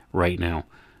right now.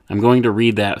 I'm going to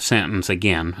read that sentence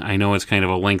again. I know it's kind of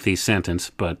a lengthy sentence,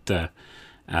 but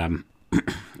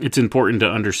it's important to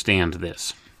understand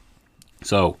this.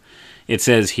 So, it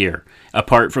says here,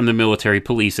 apart from the military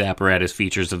police apparatus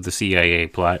features of the CIA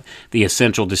plot, the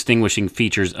essential distinguishing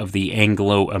features of the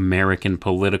Anglo-American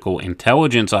political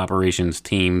intelligence operations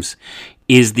teams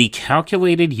is the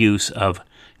calculated use of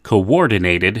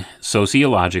coordinated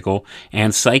sociological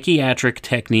and psychiatric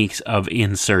techniques of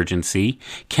insurgency,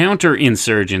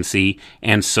 counterinsurgency,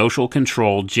 and social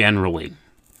control generally.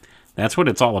 That's what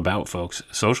it's all about, folks.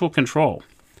 Social control.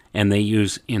 And they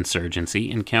use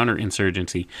insurgency and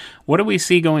counterinsurgency. What do we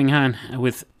see going on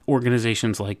with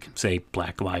organizations like, say,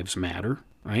 Black Lives Matter,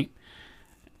 right?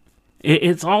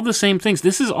 It's all the same things.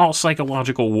 This is all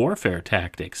psychological warfare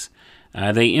tactics.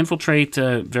 They infiltrate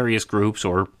various groups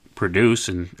or produce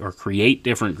or create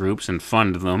different groups and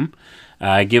fund them,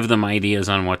 give them ideas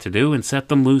on what to do, and set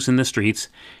them loose in the streets,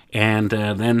 and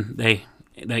then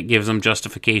that gives them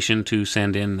justification to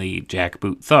send in the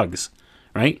jackboot thugs,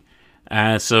 right?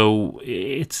 So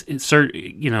it's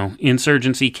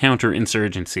insurgency,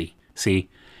 counterinsurgency. See,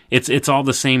 it's all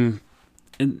the same.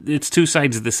 It's two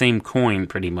sides of the same coin,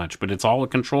 pretty much, but it's all a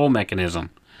control mechanism,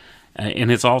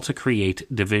 and it's all to create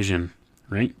division,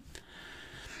 right?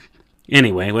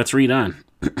 Anyway, let's read on.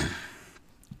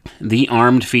 The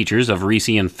armed features of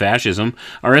Reesian fascism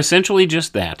are essentially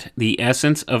just that. The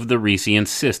essence of the Reesian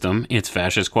system, its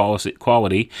fascist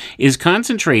quality, is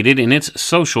concentrated in its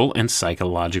social and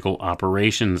psychological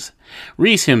operations.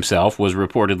 Rees himself was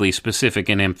reportedly specific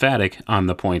and emphatic on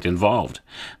the point involved.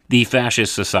 The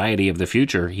fascist society of the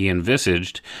future he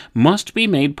envisaged must be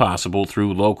made possible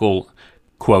through local,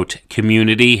 quote,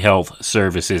 community health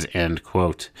services, end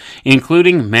quote,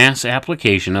 including mass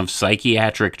application of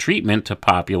psychiatric treatment to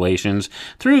populations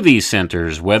through these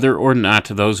centers, whether or not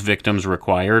those victims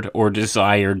required or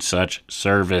desired such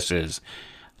services.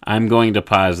 I'm going to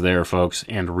pause there, folks,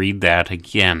 and read that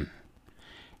again.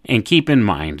 And keep in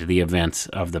mind the events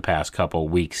of the past couple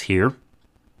weeks here,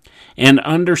 and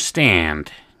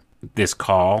understand this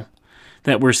call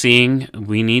that we're seeing.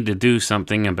 We need to do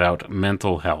something about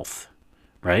mental health.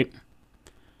 Right?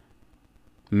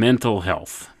 Mental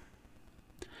health.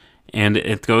 And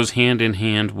it goes hand in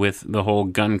hand with the whole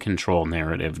gun control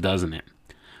narrative, doesn't it?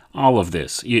 All of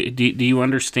this. Do you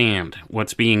understand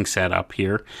what's being set up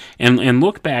here? And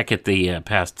look back at the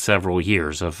past several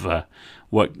years of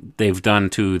what they've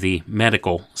done to the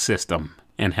medical system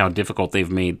and how difficult they've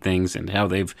made things and how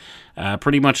they've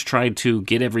pretty much tried to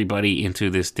get everybody into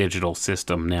this digital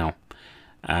system now.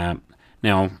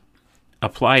 Now,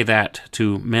 apply that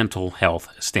to mental health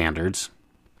standards.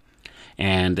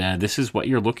 And this is what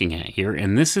you're looking at here.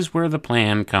 And this is where the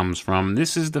plan comes from.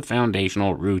 This is the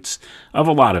foundational roots of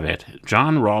a lot of it.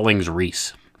 John Rawlings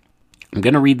Rees. I'm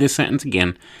going to read this sentence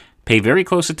again. Pay very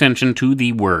close attention to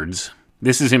the words.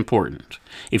 This is important.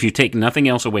 If you take nothing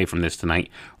else away from this tonight,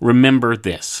 remember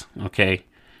this, okay?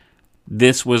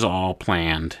 This was all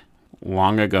planned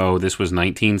long ago. This was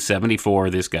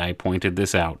 1974. This guy pointed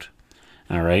this out.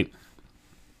 All right?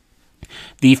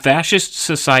 The fascist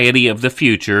society of the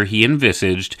future he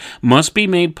envisaged must be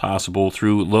made possible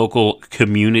through local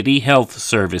community health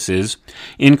services,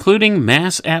 including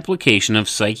mass application of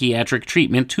psychiatric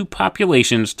treatment to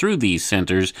populations through these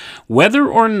centers, whether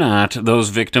or not those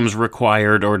victims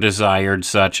required or desired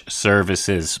such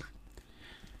services.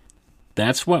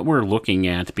 That's what we're looking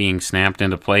at being snapped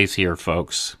into place here,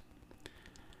 folks.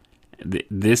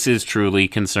 This is truly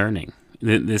concerning.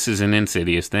 This is an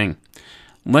insidious thing.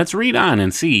 Let's read on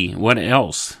and see what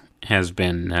else has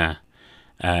been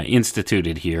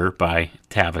instituted here by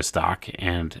Tavistock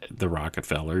and the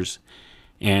Rockefellers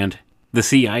and the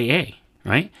CIA,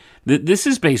 right? This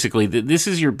is basically, this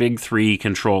is your big three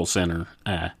control center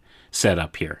set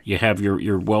up here. You have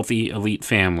your wealthy elite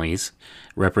families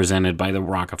represented by the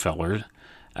Rockefellers.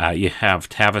 You have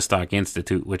Tavistock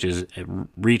Institute, which has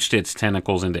reached its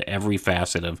tentacles into every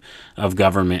facet of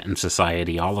government and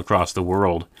society all across the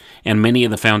world, and many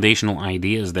of the foundational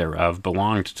ideas thereof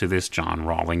belonged to this John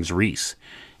Rawlings Rees.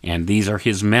 And these are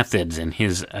his methods and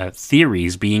his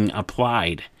theories being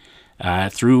applied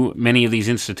through many of these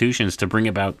institutions to bring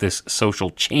about this social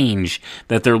change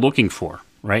that they're looking for,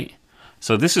 right?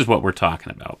 So this is what we're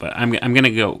talking about. But I'm going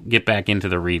to get back into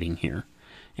the reading here,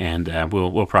 and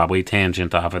we'll probably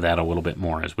tangent off of that a little bit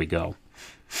more as we go.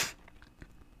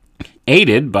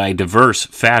 Aided by diverse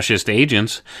fascist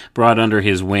agents brought under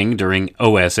his wing during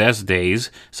OSS days,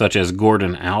 such as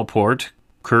Gordon Allport,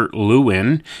 Kurt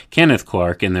Lewin, Kenneth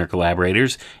Clark, and their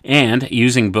collaborators, and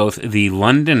using both the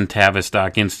London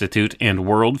Tavistock Institute and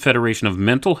World Federation of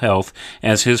Mental Health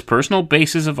as his personal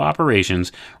bases of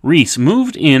operations, Rees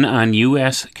moved in on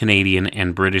U.S., Canadian,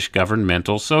 and British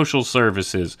governmental social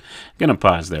services. I'm going to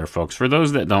pause there, folks. For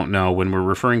those that don't know, when we're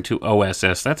referring to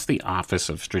OSS, that's the Office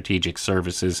of Strategic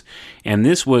Services, and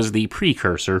this was the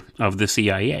precursor of the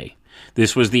CIA.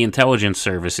 This was the intelligence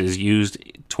services used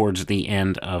towards the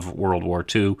end of World War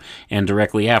II and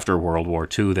directly after World War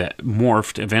II that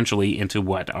morphed eventually into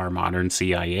what our modern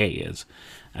CIA is.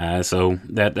 So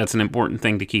that's an important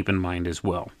thing to keep in mind as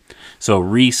well. So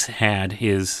Rees had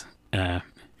his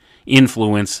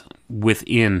influence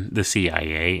within the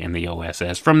CIA and the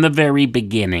OSS from the very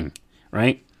beginning,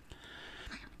 right?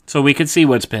 So we could see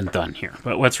what's been done here,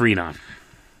 but let's read on.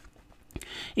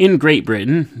 In Great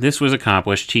Britain, this was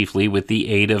accomplished chiefly with the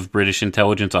aid of British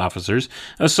intelligence officers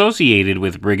associated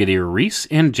with Brigadier Rees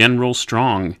and General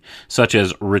Strong, such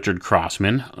as Richard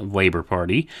Crossman, Labour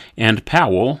Party, and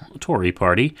Powell, Tory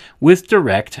Party, with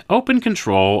direct, open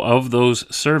control of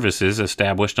those services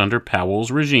established under Powell's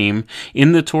regime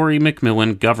in the Tory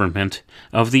Macmillan government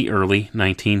of the early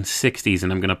 1960s.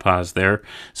 And I'm going to pause there.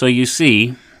 So you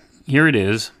see, here it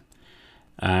is,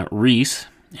 Rees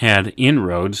had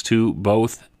inroads to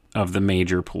both of the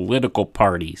major political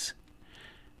parties.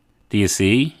 Do you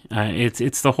see?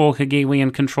 It's the whole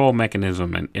Hegelian control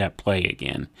mechanism at play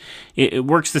again. It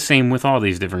works the same with all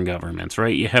these different governments,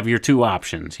 right? You have your two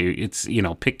options. It's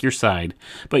pick your side.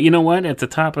 But you know what? At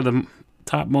the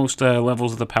topmost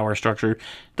levels of the power structure,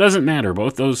 doesn't matter.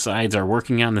 Both those sides are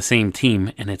working on the same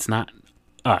team, and it's not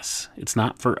us. It's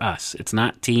not for us. It's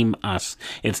not team us.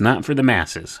 It's not for the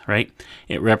masses, right?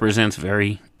 It represents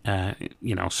very,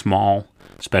 small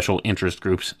special interest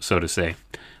groups, so to say.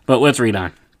 But let's read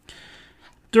on.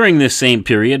 During this same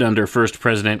period, under first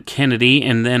President Kennedy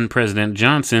and then President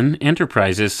Johnson,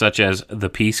 enterprises such as the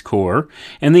Peace Corps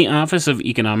and the Office of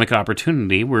Economic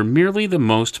Opportunity were merely the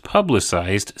most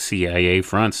publicized CIA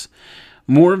fronts.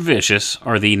 More vicious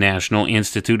are the National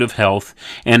Institute of Health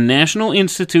and National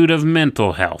Institute of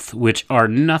Mental Health, which are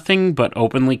nothing but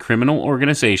openly criminal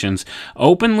organizations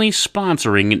openly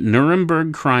sponsoring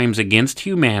Nuremberg crimes against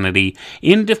humanity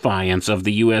in defiance of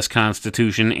the U.S.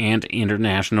 Constitution and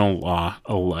international law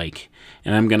alike.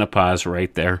 And I'm going to pause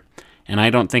right there. And I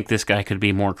don't think this guy could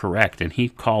be more correct. And he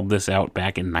called this out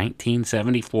back in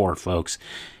 1974, folks.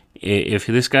 If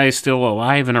this guy is still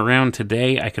alive and around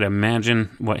today, I could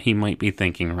imagine what he might be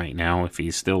thinking right now if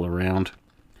he's still around.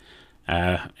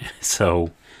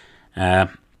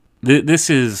 This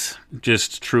is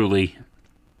just truly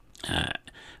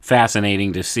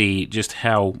fascinating to see just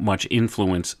how much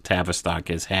influence Tavistock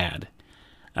has had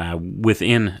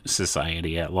within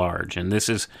society at large. And this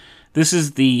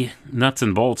is the nuts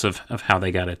and bolts of how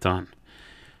they got it done.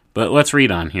 But let's read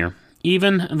on here.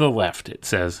 Even the left, it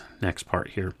says, next part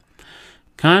here.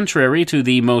 Contrary to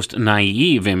the most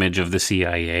naive image of the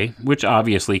CIA, which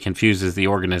obviously confuses the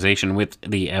organization with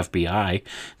the FBI,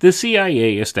 the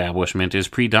CIA establishment is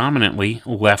predominantly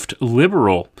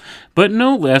left-liberal, but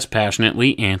no less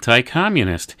passionately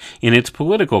anti-communist in its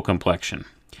political complexion.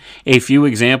 A few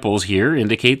examples here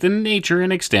indicate the nature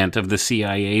and extent of the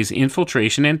CIA's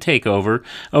infiltration and takeover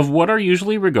of what are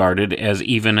usually regarded as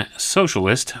even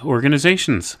socialist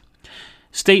organizations.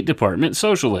 State Department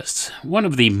Socialists, one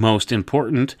of the most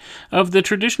important of the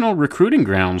traditional recruiting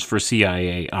grounds for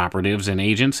CIA operatives and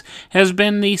agents, has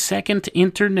been the Second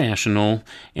International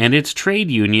and its trade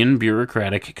union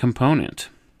bureaucratic component.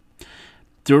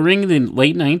 During the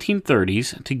late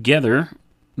 1930s, together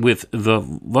with the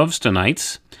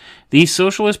Lovestonites, the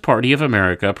Socialist Party of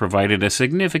America provided a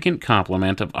significant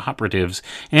complement of operatives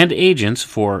and agents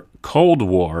for Cold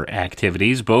War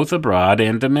activities both abroad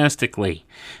and domestically.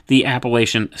 The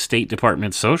appellation State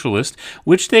Department Socialist,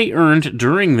 which they earned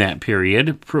during that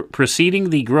period preceding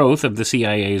the growth of the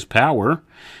CIA's power,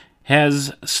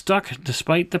 has stuck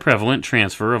despite the prevalent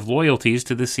transfer of loyalties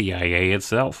to the CIA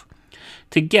itself.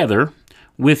 Together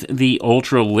with the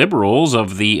ultra-liberals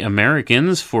of the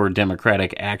Americans for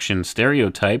Democratic Action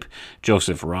stereotype,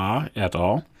 Joseph Rah et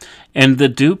al., and the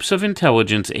dupes of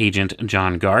intelligence agent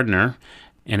John Gardner,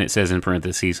 and it says in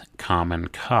parentheses, Common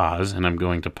Cause, and I'm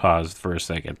going to pause for a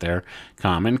second there,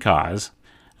 Common Cause.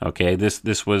 Okay,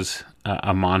 this was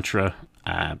a mantra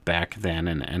back then,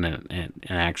 and an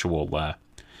actual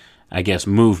I guess,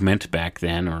 movement back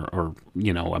then, or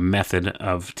a method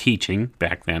of teaching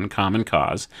back then, Common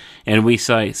Cause. And we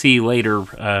see later,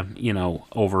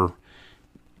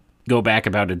 go back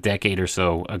about a decade or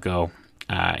so ago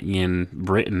in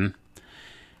Britain,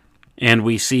 and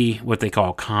we see what they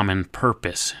call common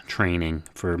purpose training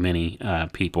for many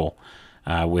people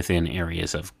within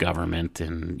areas of government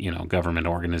and, government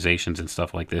organizations and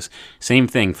stuff like this. Same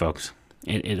thing, folks.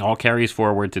 It all carries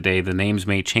forward today. The names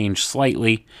may change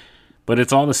slightly, but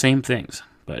it's all the same things.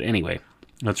 But anyway,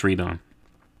 let's read on.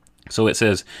 So it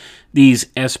says, these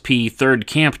SP third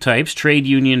camp types, trade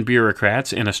union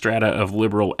bureaucrats, and a strata of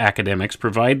liberal academics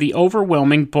provide the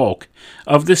overwhelming bulk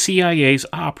of the CIA's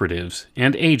operatives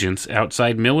and agents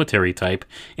outside military type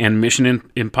and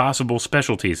Mission Impossible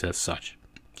specialties as such.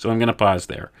 So I'm going to pause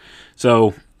there.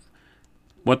 So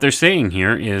what they're saying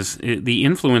here is the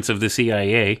influence of the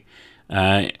CIA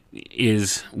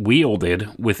is wielded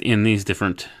within these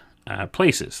different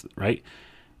places, right?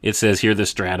 It says here the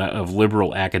strata of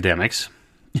liberal academics,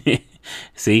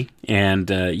 see, and,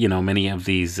 many of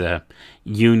these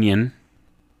union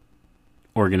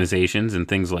organizations and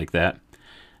things like that.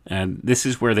 And this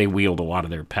is where they wield a lot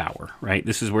of their power, right?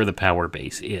 This is where the power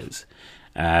base is.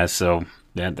 So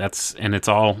that's and it's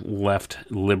all left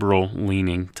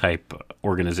liberal-leaning type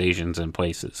organizations and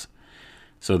places.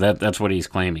 So that's what he's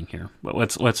claiming here. But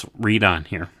let's read on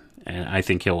here. And I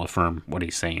think he'll affirm what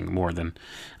he's saying more than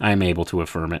I'm able to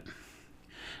affirm it.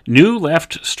 New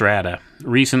left strata.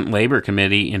 Recent Labor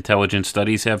Committee intelligence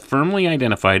studies have firmly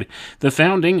identified the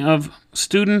founding of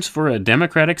Students for a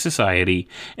Democratic Society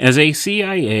as a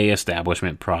CIA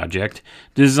establishment project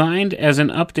designed as an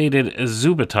updated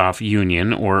Zubatov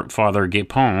Union or Father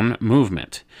Gapon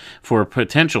movement for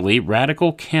potentially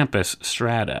radical campus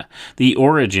strata. The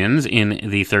origins in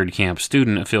the Third Camp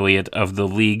student affiliate of the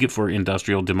League for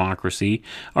Industrial Democracy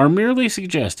are merely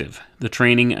suggestive. The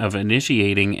training of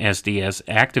initiating SDS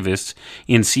activists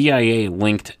in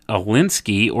CIA-linked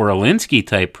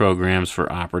Alinsky-type programs for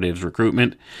operatives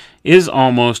recruitment is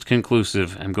almost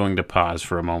conclusive. I'm going to pause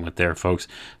for a moment there, folks.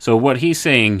 So what he's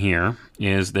saying here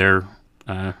is they're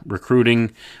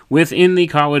recruiting within the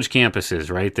college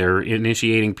campuses, right? They're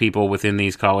initiating people within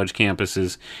these college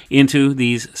campuses into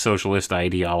these socialist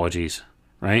ideologies,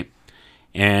 right?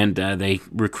 And they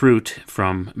recruit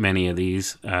from many of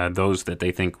these, those that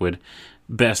they think would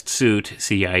best suit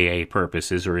CIA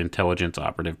purposes or intelligence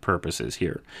operative purposes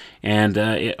here. And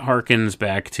it harkens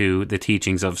back to the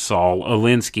teachings of Saul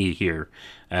Alinsky here.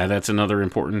 That's another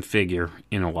important figure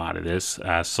in a lot of this.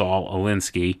 Saul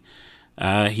Alinsky.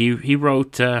 He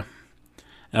wrote a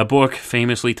book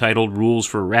famously titled Rules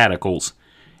for Radicals.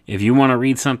 If you want to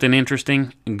read something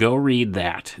interesting, go read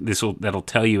that. That'll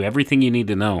tell you everything you need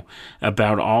to know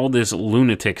about all this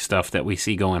lunatic stuff that we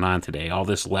see going on today, all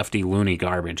this lefty loony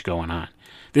garbage going on.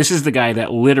 This is the guy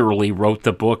that literally wrote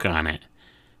the book on it,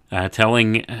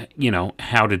 telling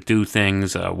how to do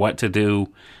things, what to do,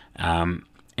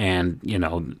 and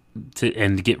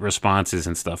get responses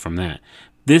and stuff from that.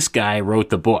 This guy wrote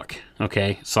the book,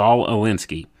 okay, Saul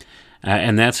Alinsky,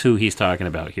 and that's who he's talking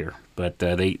about here. But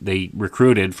they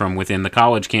recruited from within the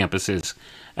college campuses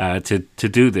to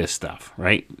do this stuff,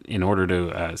 right, in order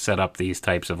to set up these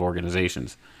types of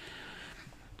organizations.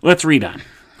 Let's read on.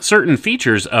 Certain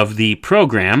features of the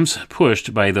programs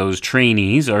pushed by those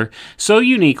trainees are so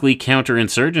uniquely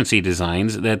counterinsurgency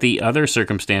designs that the other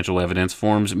circumstantial evidence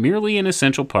forms merely an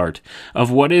essential part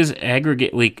of what is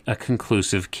aggregately a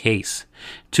conclusive case.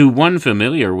 To one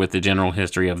familiar with the general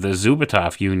history of the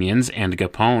Zubatov unions and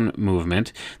Gapon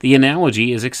movement, the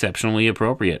analogy is exceptionally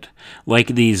appropriate. Like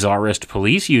the Tsarist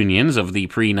police unions of the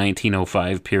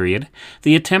pre-1905 period,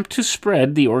 the attempt to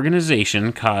spread the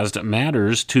organization caused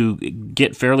matters to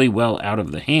get fairly well out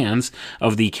of the hands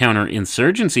of the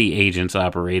counterinsurgency agents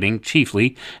operating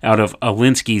chiefly out of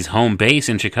Alinsky's home base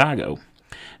in Chicago.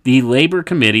 The Labor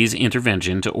Committee's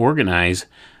intervention to organize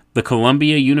the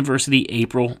Columbia University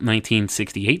April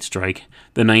 1968 strike,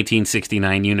 the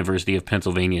 1969 University of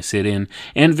Pennsylvania sit-in,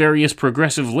 and various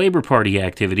progressive Labor Party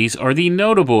activities are the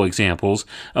notable examples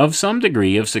of some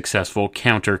degree of successful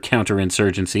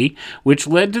counterinsurgency, which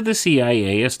led to the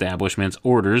CIA establishment's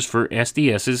orders for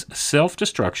SDS's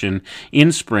self-destruction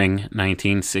in spring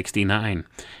 1969.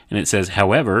 And it says,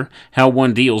 however, how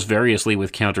one deals variously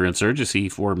with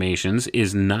counterinsurgency formations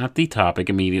is not the topic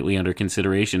immediately under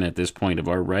consideration at this point of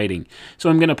our writing. So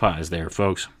I'm going to pause there,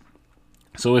 folks.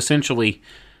 So essentially,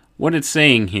 what it's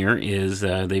saying here is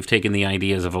they've taken the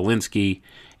ideas of Alinsky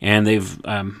and they've,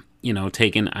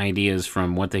 taken ideas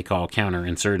from what they call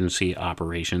counterinsurgency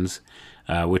operations,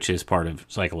 which is part of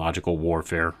psychological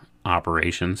warfare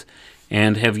operations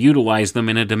and have utilized them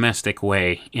in a domestic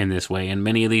way in this way. And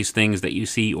many of these things that you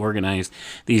see organized,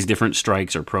 these different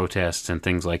strikes or protests and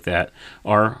things like that,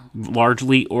 are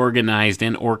largely organized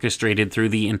and orchestrated through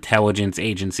the intelligence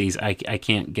agencies. I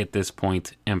can't get this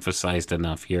point emphasized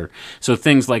enough here. So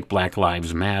things like Black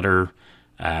Lives Matter,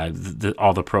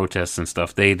 all the protests and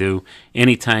stuff they do.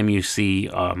 Anytime you see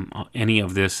any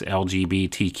of this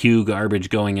LGBTQ garbage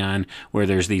going on, where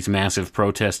there's these massive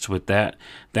protests with that,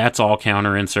 that's all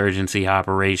counterinsurgency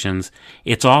operations.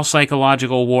 It's all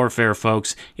psychological warfare,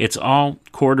 folks. It's all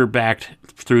quarterbacked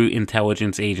through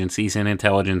intelligence agencies and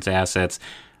intelligence assets.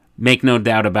 Make no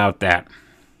doubt about that,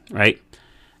 right?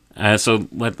 So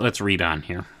let's read on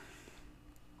here.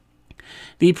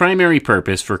 The primary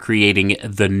purpose for creating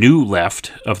the New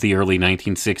Left of the early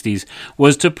 1960s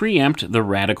was to preempt the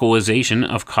radicalization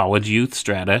of college youth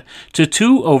strata to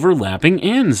two overlapping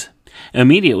ends.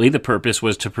 Immediately, the purpose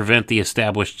was to prevent the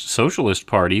established socialist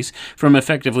parties from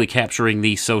effectively capturing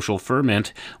the social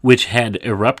ferment which had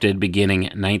erupted beginning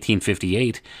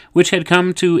 1958, which had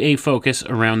come to a focus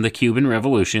around the Cuban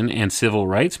Revolution and civil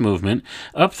rights movement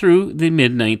up through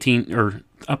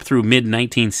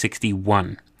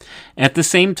mid-1961. At the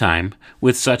same time,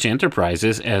 with such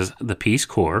enterprises as the Peace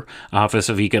Corps, Office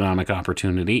of Economic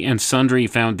Opportunity, and sundry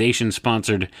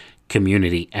foundation-sponsored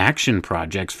community action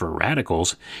projects for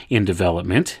radicals in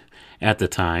development at the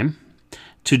time,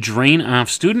 to drain off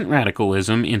student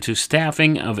radicalism into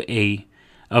staffing of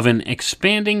an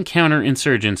expanding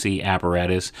counterinsurgency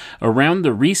apparatus around the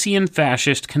Rician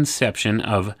fascist conception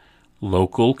of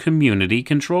local community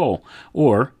control,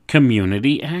 or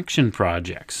community action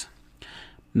projects.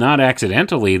 Not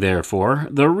accidentally, therefore,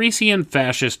 the Rician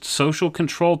fascist social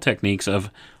control techniques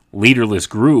of leaderless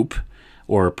group,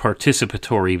 or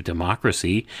participatory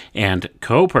democracy, and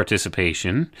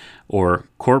co-participation, or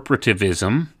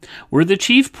corporativism, were the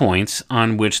chief points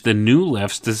on which the New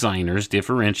Left's designers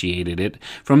differentiated it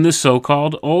from the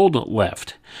so-called Old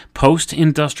Left,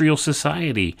 post-industrial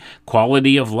society,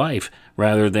 quality of life,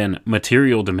 rather than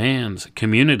material demands,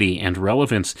 community, and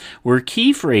relevance were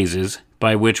key phrases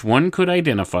by which one could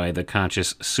identify the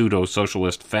conscious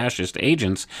pseudo-socialist fascist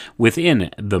agents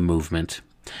within the movement.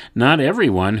 Not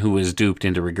everyone who was duped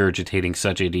into regurgitating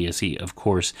such idiocy, of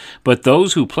course, but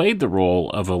those who played the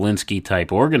role of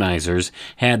Alinsky-type organizers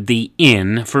had the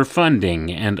in for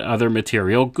funding and other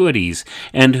material goodies,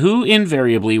 and who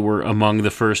invariably were among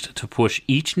the first to push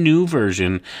each new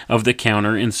version of the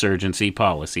counterinsurgency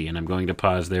policy. And I'm going to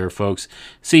pause there, folks.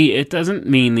 See, it doesn't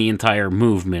mean the entire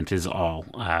movement is all,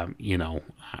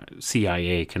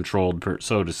 CIA controlled,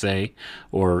 so to say,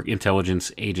 or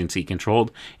intelligence agency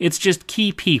controlled. It's just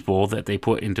key people that they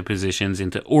put into positions,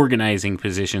 into organizing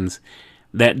positions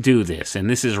that do this. And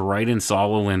this is right in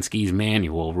Saul Alinsky's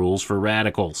manual, Rules for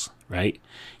Radicals, right?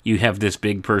 You have this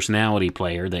big personality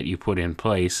player that you put in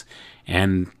place,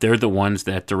 and they're the ones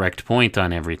that direct point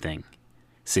on everything.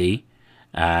 See?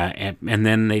 And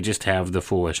then they just have the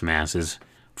foolish masses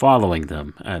following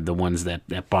them, the ones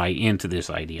that buy into this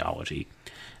ideology.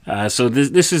 So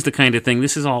this is the kind of thing,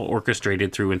 this is all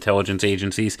orchestrated through intelligence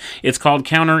agencies. It's called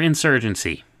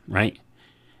counterinsurgency, right?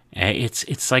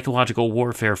 It's psychological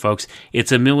warfare, folks.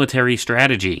 It's a military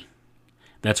strategy.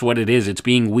 That's what it is. It's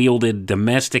being wielded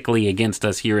domestically against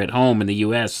us here at home in the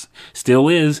U.S. Still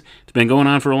is. It's been going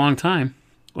on for a long time.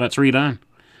 Let's read on.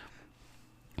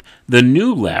 The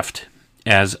New Left,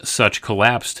 as such,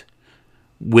 collapsed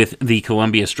with the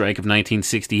Columbia Strike of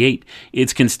 1968,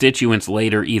 its constituents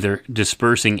later either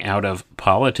dispersing out of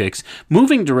politics,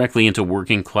 moving directly into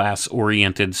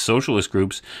working-class-oriented socialist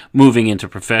groups, moving into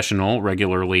professional,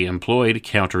 regularly employed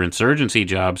counterinsurgency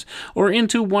jobs, or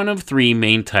into one of three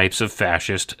main types of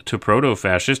fascist to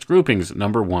proto-fascist groupings.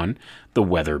 Number one, the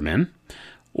Weathermen,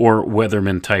 or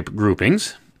Weatherman-type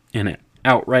groupings, an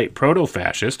outright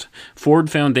proto-fascist, Ford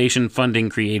Foundation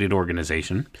funding-created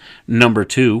organization. Number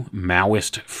two,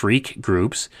 Maoist freak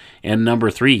groups. And number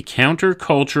three,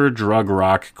 counterculture drug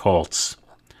rock cults.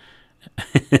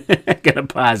 Gotta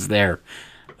pause there.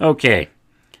 Okay,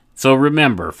 so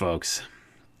remember, folks,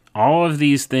 all of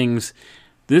these things,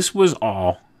 this was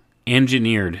all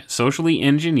engineered, socially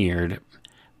engineered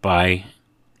by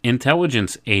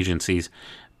intelligence agencies,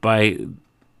 by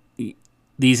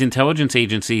these intelligence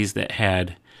agencies that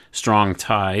had strong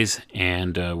ties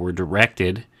and were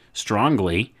directed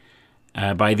strongly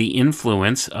by the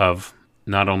influence of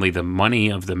not only the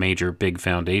money of the major big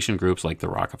foundation groups like the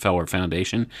Rockefeller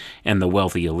Foundation and the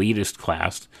wealthy elitist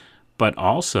class, but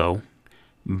also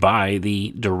by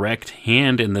the direct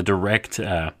hand and the direct,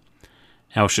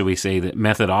 how should we say, the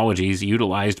methodologies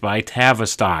utilized by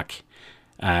Tavistock.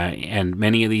 and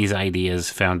many of these ideas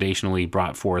foundationally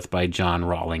brought forth by John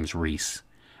Rawlings Rees,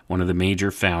 one of the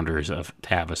major founders of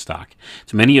Tavistock.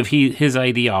 So many of his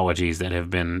ideologies that have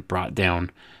been brought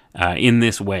down in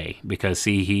this way, because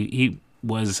see, he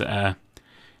was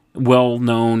well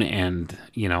known and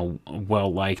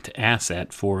well liked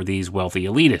asset for these wealthy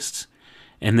elitists,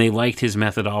 and they liked his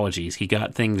methodologies. He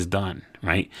got things done,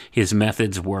 right? His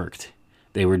methods worked.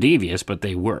 They were devious, but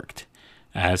they worked.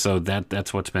 So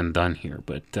that's what's been done here.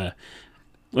 But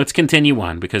let's continue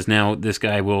on, because now this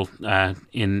guy will,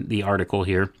 in the article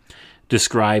here,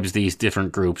 describes these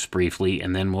different groups briefly,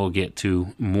 and then we'll get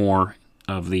to more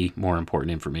of the more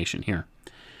important information here.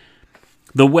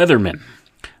 The Weathermen.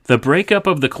 The breakup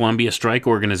of the Columbia Strike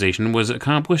Organization was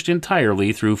accomplished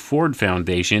entirely through Ford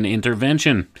Foundation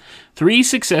intervention. 3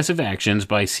 successive actions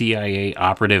by CIA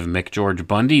operative McGeorge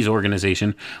Bundy's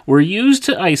organization were used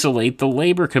to isolate the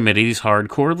Labor Committee's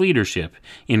hardcore leadership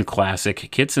in classic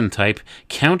Kitson-type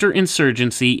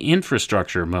counterinsurgency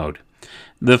infrastructure mode.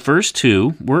 The first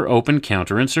 2 were open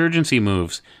counterinsurgency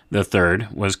moves. The third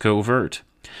was covert.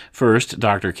 First,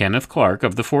 Dr. Kenneth Clark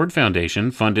of the Ford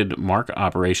Foundation-funded MARC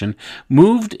operation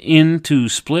moved in to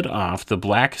split off the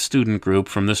black student group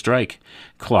from the strike.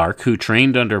 Clark, who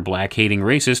trained under black-hating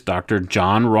racist Dr.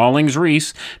 John Rawlings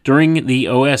Rees during the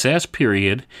OSS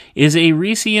period, is a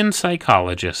Reesian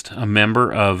psychologist, a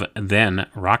member of then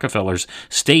Rockefeller's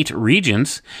state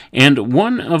regents, and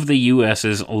one of the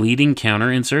U.S.'s leading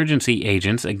counterinsurgency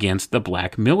agents against the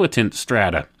black militant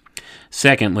strata.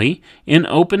 Secondly, an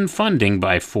open funding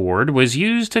by Ford was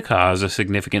used to cause a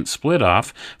significant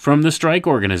split-off from the strike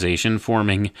organization,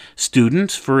 forming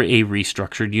Students for a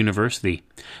Restructured University.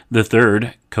 The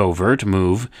third, covert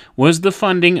move was the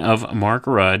funding of Mark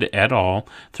Rudd et al.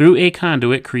 Through a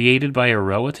conduit created by a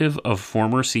relative of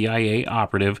former CIA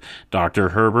operative Dr.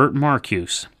 Herbert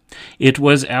Marcuse. It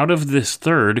was out of this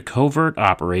third covert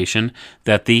operation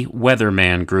that the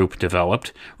Weatherman Group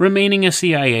developed, remaining a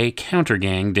CIA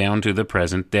countergang down to the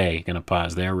present day. Going to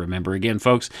pause there. Remember again,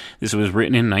 folks, this was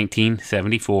written in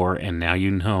 1974, and now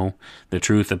you know the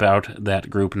truth about that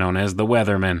group known as the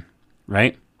Weathermen,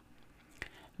 right?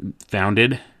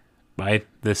 Founded by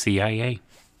the CIA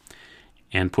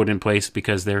and put in place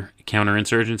because they're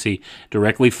counterinsurgency,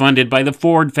 directly funded by the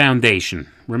Ford Foundation.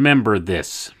 Remember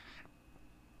this.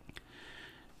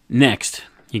 Next,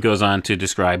 he goes on to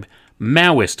describe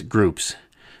Maoist groups.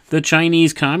 The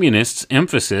Chinese Communists'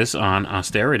 emphasis on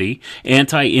austerity,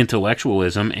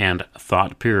 anti-intellectualism, and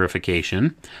thought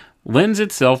purification lends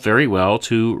itself very well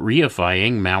to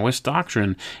reifying Maoist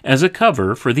doctrine as a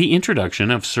cover for the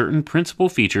introduction of certain principal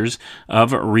features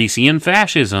of Reesian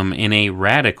fascism in a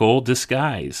radical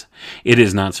disguise. It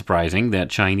is not surprising that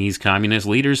Chinese Communist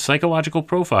leaders' psychological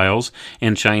profiles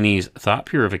and Chinese thought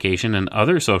purification and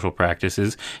other social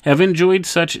practices have enjoyed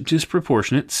such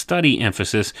disproportionate study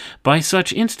emphasis by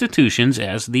such institutions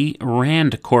as the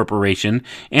Rand Corporation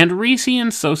and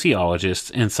Reesian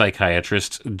sociologists and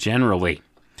psychiatrists generally.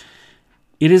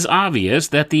 It is obvious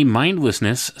that the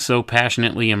mindlessness so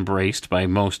passionately embraced by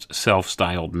most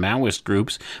self-styled Maoist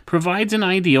groups provides an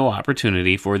ideal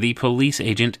opportunity for the police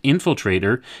agent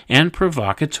infiltrator and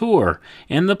provocateur,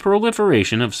 and the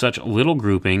proliferation of such little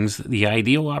groupings the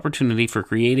ideal opportunity for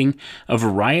creating a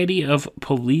variety of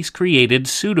police-created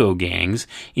pseudo-gangs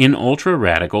in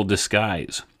ultra-radical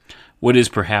disguise. What is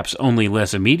perhaps only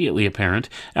less immediately apparent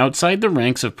outside the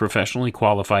ranks of professionally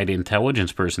qualified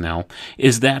intelligence personnel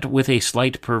is that with a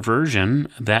slight perversion,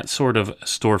 that sort of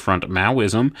storefront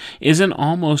Maoism is an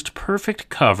almost perfect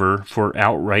cover for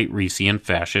outright Reesian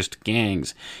fascist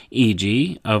gangs,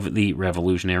 e.g. of the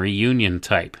Revolutionary Union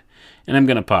type. And I'm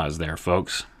going to pause there,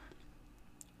 folks.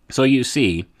 So you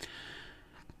see,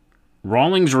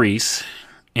 Rawlings Rees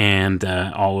and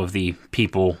all of the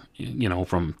people,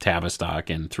 from Tavistock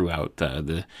and throughout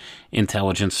the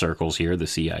intelligence circles here, the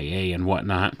CIA and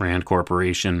whatnot, Rand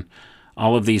Corporation,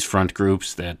 all of these front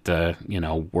groups that,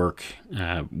 work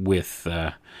with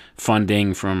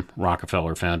funding from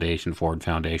Rockefeller Foundation, Ford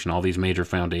Foundation, all these major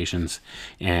foundations,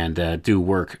 and do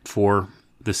work for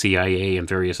the CIA and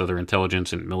various other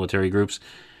intelligence and military groups,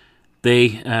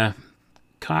 they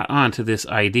caught on to this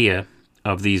idea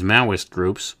of these Maoist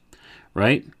groups,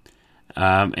 right?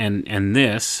 And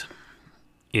this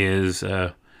is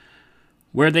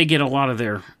where they get a lot of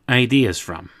their ideas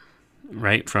from,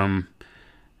 right? From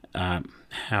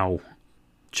how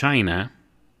China,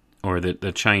 or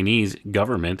the Chinese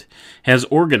government, has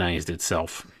organized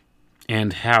itself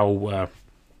and how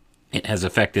it has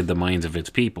affected the minds of its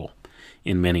people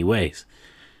in many ways.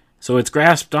 So it's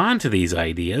grasped onto these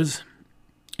ideas,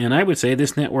 and I would say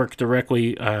this network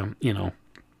directly,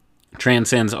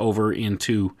 transcends over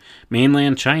into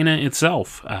mainland China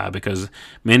itself, because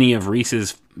many of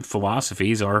Rees's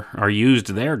philosophies are used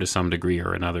there to some degree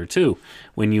or another too.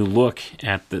 When you look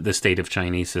at the state of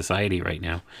Chinese society right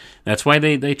now, that's why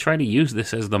they try to use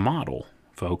this as the model,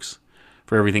 folks.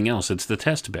 For everything else, it's the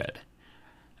test bed,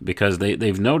 because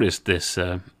they've noticed this,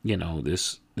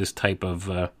 this type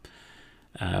of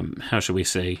how should we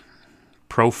say,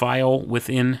 profile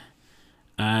within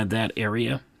that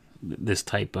area. This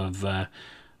type of,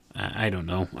 I don't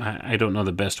know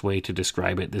the best way to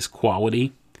describe it, this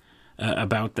quality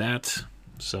about that.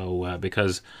 So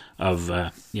because of,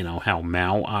 how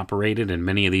Mao operated, and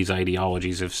many of these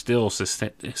ideologies have still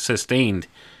sustained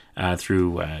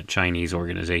through Chinese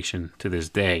organization to this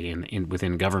day,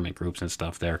 within government groups and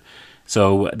stuff there.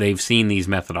 So they've seen these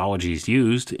methodologies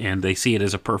used, and they see it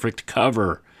as a perfect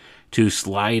cover to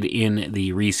slide in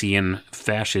the Reesian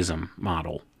fascism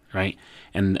model, right?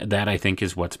 And that, I think,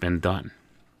 is what's been done.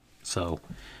 So,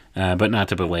 but not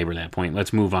to belabor that point,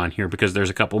 let's move on here, because there's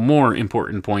a couple more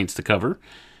important points to cover.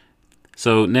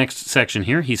 So next section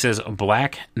here, he says,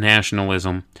 black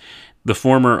nationalism. The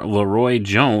former Leroy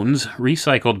Jones,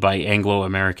 recycled by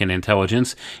Anglo-American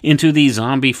intelligence into the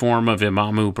zombie form of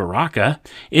Imamu Baraka,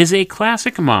 is a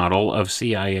classic model of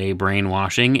CIA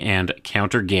brainwashing and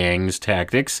counter-gangs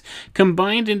tactics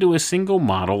combined into a single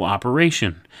model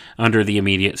operation, under the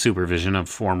immediate supervision of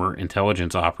former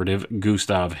intelligence operative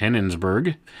Gustav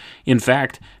Hennigsberg. In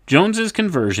fact, Jones's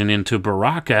conversion into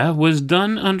Baraka was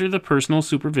done under the personal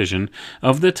supervision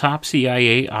of the top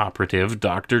CIA operative,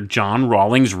 Dr. John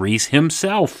Rawlings Rees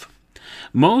himself.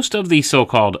 Most of the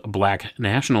so-called black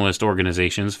nationalist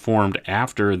organizations formed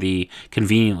after the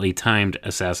conveniently timed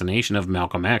assassination of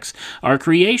Malcolm X are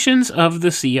creations of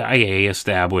the CIA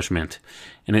establishment.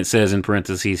 And it says in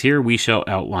parentheses here, we shall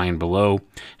outline below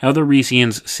how the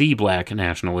Reesians see black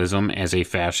nationalism as a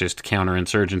fascist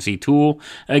counterinsurgency tool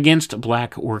against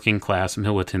black working class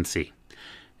militancy.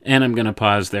 And I'm going to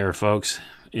pause there, folks.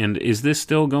 And is this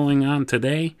still going on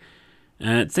today?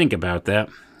 Think about that.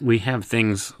 We have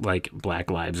things like Black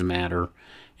Lives Matter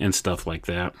and stuff like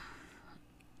that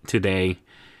today.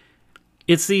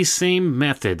 It's these same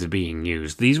methods being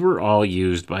used. These were all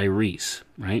used by Rees,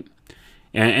 right?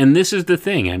 And this is the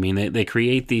thing. I mean, they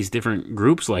create these different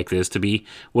groups like this to be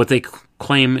what they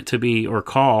claim to be or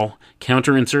call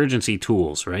counterinsurgency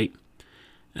tools, right?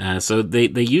 So they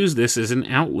use this as an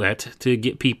outlet to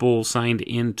get people signed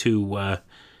into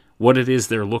what it is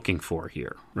they're looking for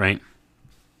here, right?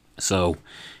 So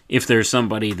if there's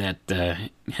somebody that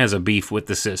has a beef with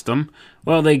the system,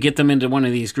 well, they get them into one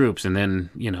of these groups, and then,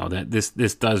 that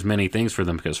this does many things for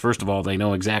them, because first of all, they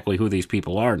know exactly who these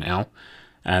people are now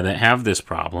that have this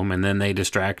problem, and then they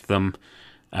distract them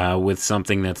with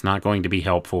something that's not going to be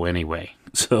helpful anyway.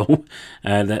 So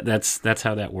that's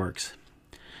how that works.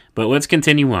 But let's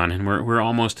continue on, and we're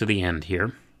almost to the end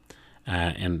here,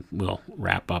 and we'll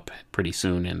wrap up pretty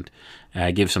soon and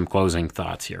give some closing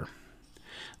thoughts here.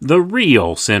 The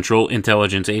real Central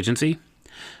Intelligence Agency.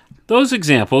 Those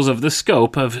examples of the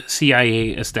scope of CIA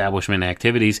establishment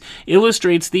activities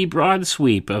illustrates the broad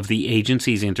sweep of the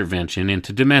agency's intervention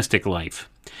into domestic life.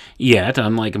 Yet,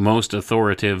 unlike most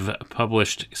authoritative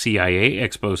published CIA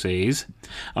exposés,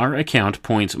 our account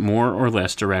points more or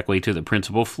less directly to the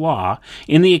principal flaw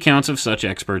in the accounts of such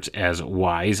experts as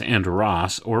Wise and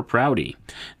Ross or Prouty.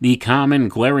 The common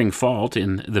glaring fault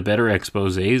in the better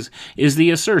exposés is the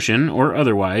assertion, or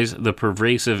otherwise the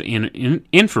pervasive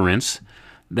inference,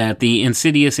 that the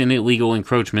insidious and illegal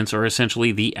encroachments are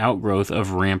essentially the outgrowth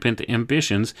of rampant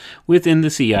ambitions within the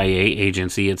CIA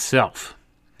agency itself.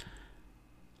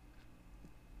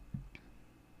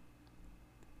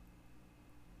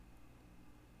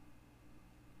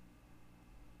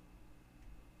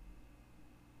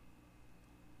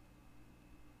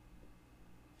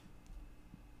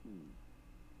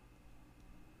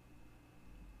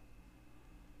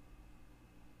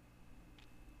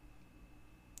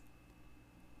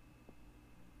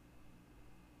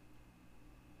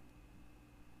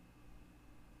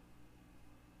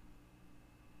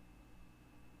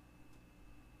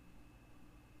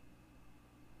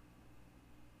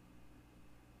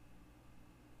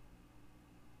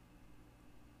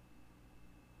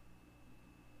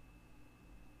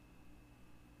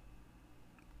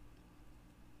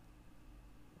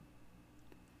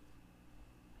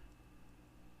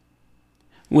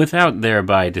 Without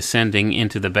thereby descending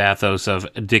into the bathos of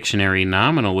dictionary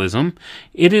nominalism,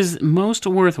 it is most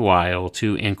worthwhile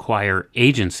to inquire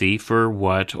agency for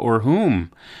what or whom.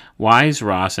 Wise,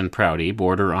 Ross, and Prouty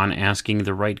border on asking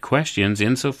the right questions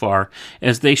insofar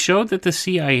as they show that the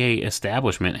CIA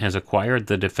establishment has acquired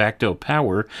the de facto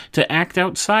power to act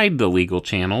outside the legal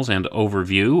channels and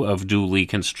overview of duly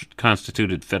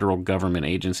constituted federal government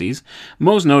agencies,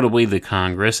 most notably the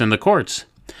Congress and the courts.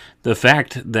 The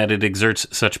fact that it exerts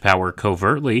such power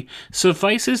covertly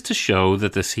suffices to show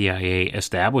that the CIA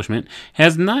establishment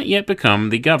has not yet become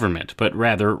the government, but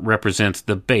rather represents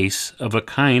the base of a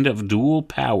kind of dual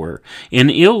power, an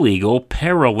illegal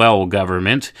parallel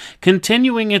government,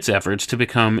 continuing its efforts to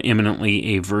become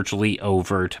imminently a virtually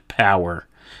overt power.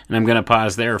 And I'm going to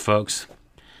pause there, folks.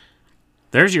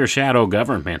 There's your shadow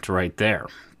government right there.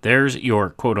 There's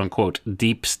your quote-unquote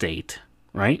deep state,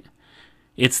 right?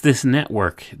 It's this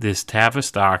network, this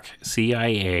Tavistock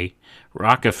CIA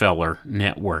Rockefeller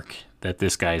network that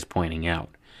this guy is pointing out.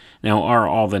 Now, are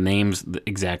all the names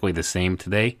exactly the same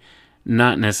today?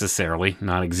 Not necessarily,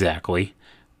 not exactly,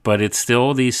 but it's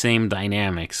still these same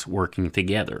dynamics working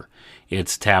together.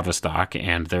 It's Tavistock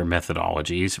and their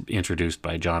methodologies introduced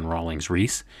by John Rawlings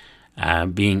Rees,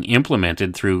 being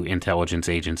implemented through intelligence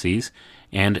agencies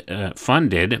and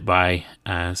funded by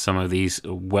some of these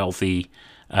wealthy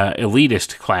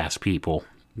elitist class people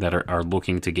that are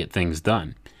looking to get things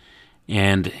done.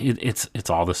 And it's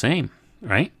all the same,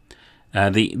 right?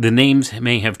 The names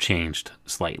may have changed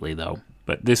slightly, though,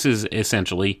 but this is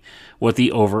essentially what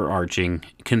the overarching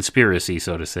conspiracy,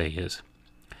 so to say, is.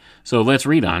 So let's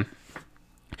read on.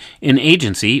 An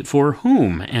agency for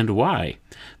whom and why?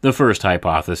 The first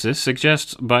hypothesis,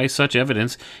 suggests by such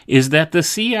evidence, is that the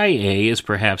CIA is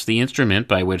perhaps the instrument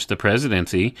by which the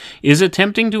presidency is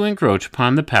attempting to encroach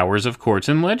upon the powers of courts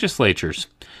and legislatures.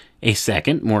 A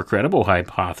second, more credible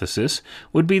hypothesis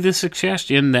would be the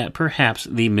suggestion that perhaps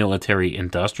the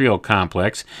military-industrial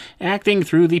complex acting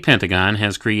through the Pentagon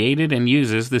has created and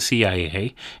uses the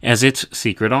CIA as its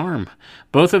secret arm.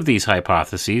 Both of these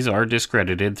hypotheses are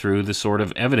discredited through the sort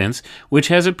of evidence which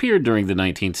has appeared during the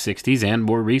 1960s and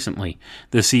more recently.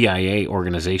 The CIA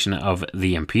organization of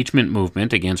the impeachment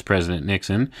movement against President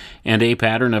Nixon and a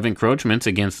pattern of encroachments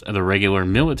against the regular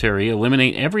military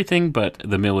eliminate everything but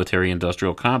the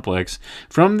military-industrial complex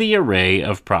from the array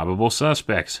of probable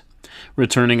suspects.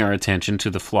 Returning our attention to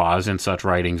the flaws in such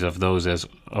writings of those as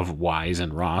of Wise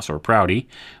and Ross or Prouty,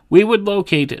 we would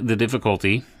locate the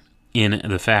difficulty in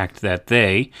the fact that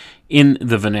they, in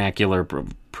the vernacular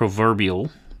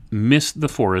proverbial, miss the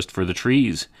forest for the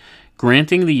trees.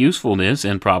 Granting the usefulness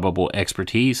and probable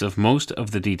expertise of most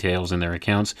of the details in their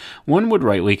accounts, one would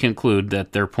rightly conclude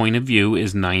that their point of view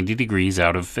is 90 degrees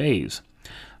out of phase.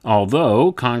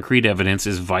 Although concrete evidence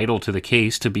is vital to the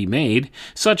case to be made,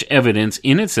 such evidence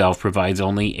in itself provides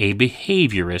only a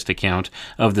behaviorist account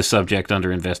of the subject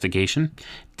under investigation.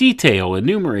 Detail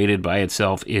enumerated by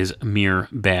itself is mere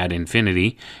bad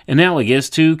infinity,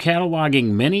 analogous to cataloging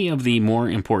many of the more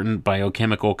important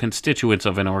biochemical constituents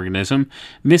of an organism,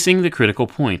 missing the critical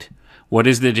point. What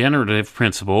is the generative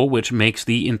principle which makes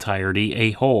the entirety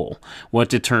a whole? What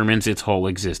determines its whole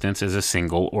existence as a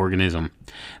single organism?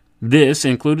 This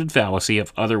included fallacy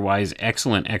of otherwise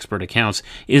excellent expert accounts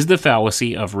is the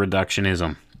fallacy of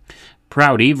reductionism.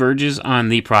 Prouty verges on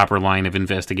the proper line of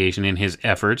investigation in his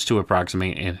efforts to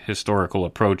approximate a historical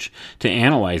approach to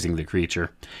analyzing the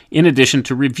creature. In addition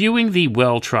to reviewing the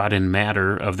well-trodden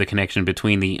matter of the connection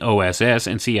between the OSS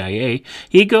and CIA,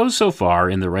 he goes so far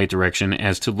in the right direction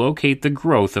as to locate the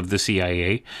growth of the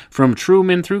CIA from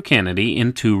Truman through Kennedy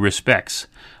in two respects.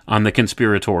 On the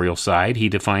conspiratorial side, he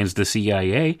defines the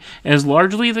CIA as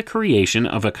largely the creation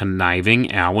of a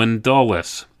conniving Allen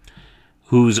Dulles,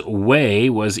 whose way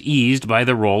was eased by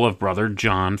the role of brother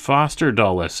John Foster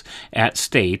Dulles at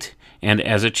State and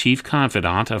as a chief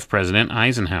confidant of President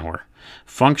Eisenhower.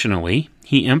 Functionally,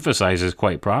 he emphasizes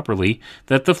quite properly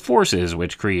that the forces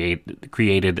which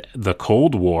created the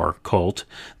Cold War cult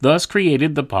thus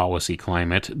created the policy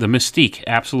climate, the mystique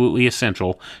absolutely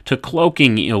essential to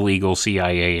cloaking illegal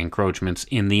CIA encroachments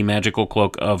in the magical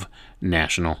cloak of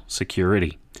national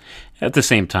security. At the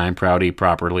same time, Prouty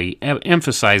properly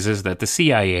emphasizes that the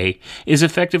CIA is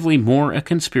effectively more a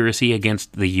conspiracy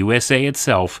against the USA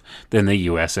itself than the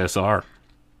USSR.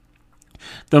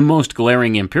 The most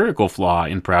glaring empirical flaw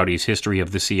in Prouty's history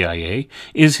of the CIA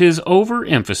is his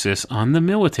overemphasis on the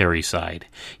military side.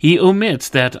 He omits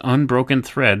that unbroken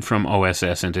thread from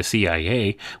OSS into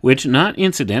CIA, which not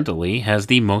incidentally has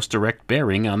the most direct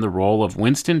bearing on the role of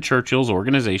Winston Churchill's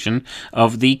organization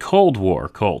of the Cold War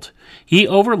cult. He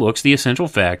overlooks the essential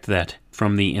fact that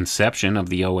From the inception of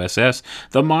the OSS,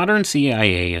 the modern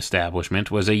CIA establishment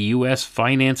was a U.S.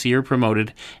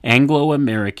 financier-promoted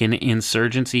Anglo-American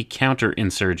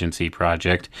insurgency-counterinsurgency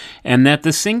project, and that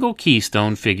the single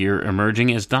keystone figure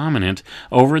emerging as dominant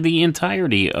over the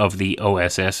entirety of the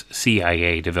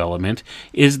OSS-CIA development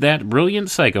is that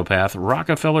brilliant psychopath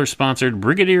Rockefeller-sponsored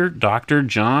Brigadier Dr.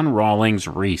 John Rawlings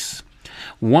Reese.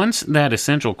 Once that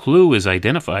essential clue is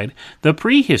identified, the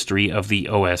prehistory of the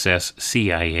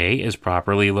OSS-CIA is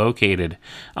properly located.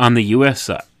 On the U.S.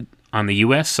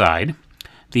 side,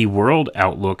 the world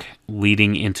outlook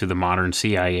leading into the modern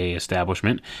CIA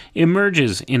establishment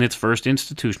emerges in its first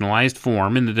institutionalized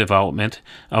form in the development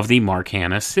of the Mark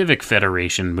Hanna Civic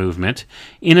Federation movement,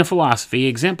 in a philosophy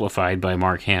exemplified by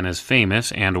Mark Hanna's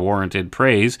famous and warranted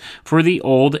praise for the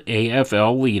old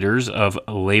AFL leaders of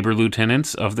labor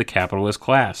lieutenants of the capitalist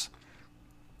class.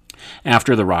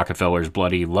 After the Rockefellers'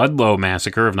 bloody Ludlow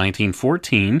massacre of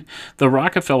 1914, the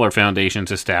Rockefeller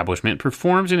Foundation's establishment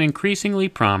performs an increasingly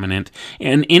prominent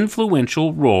and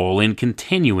influential role in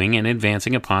continuing and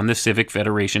advancing upon the Civic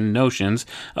Federation notions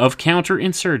of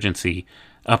counterinsurgency,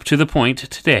 up to the point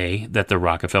today that the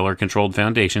Rockefeller-controlled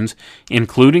foundations,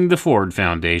 including the Ford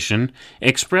Foundation,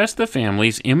 express the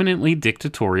family's eminently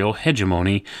dictatorial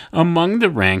hegemony among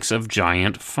the ranks of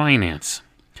giant finance.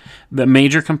 The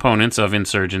major components of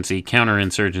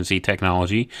counterinsurgency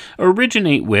technology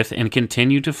originate with and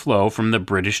continue to flow from the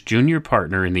British junior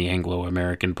partner in the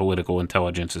Anglo-American political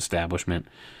intelligence establishment.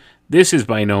 This is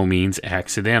by no means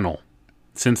accidental.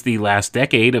 Since the last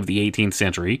decade of the 18th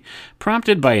century,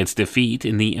 prompted by its defeat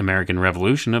in the American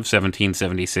Revolution of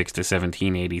 1776 to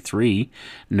 1783,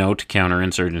 note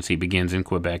counterinsurgency begins in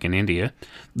Quebec and India,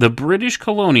 the British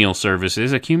colonial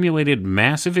services accumulated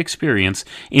massive experience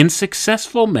in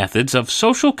successful methods of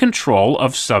social control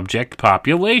of subject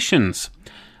populations.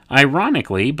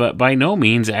 Ironically, but by no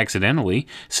means accidentally,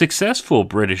 successful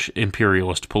British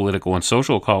imperialist political and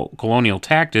social colonial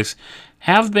tactics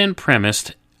have been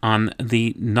premised on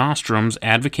the nostrums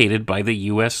advocated by the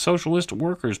U.S. Socialist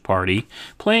Workers' Party,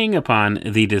 playing upon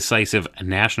the decisive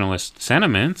nationalist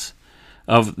sentiments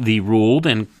of the ruled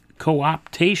and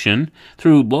co-optation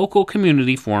through local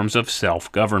community forms of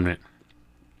self-government.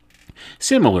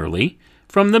 Similarly,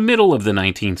 from the middle of the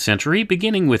 19th century,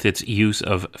 beginning with its use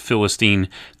of Philistine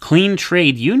clean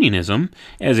trade unionism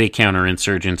as a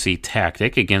counterinsurgency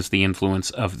tactic against the influence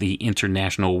of the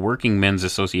International Working Men's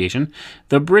Association,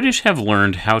 the British have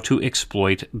learned how to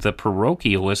exploit the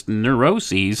parochialist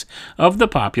neuroses of the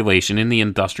population in the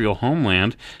industrial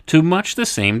homeland to much the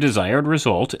same desired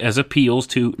result as appeals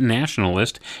to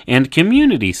nationalist and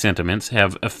community sentiments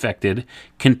have affected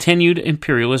continued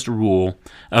imperialist rule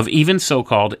of even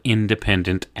so-called independent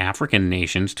African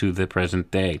nations to the present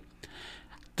day.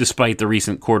 Despite the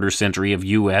recent quarter-century of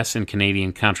U.S. and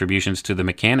Canadian contributions to the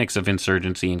mechanics of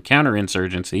insurgency and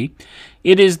counterinsurgency,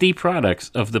 it is the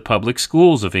products of the public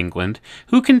schools of England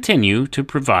who continue to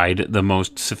provide the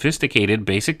most sophisticated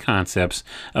basic concepts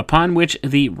upon which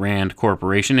the Rand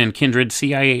Corporation and kindred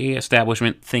CIA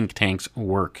establishment think tanks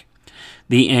work.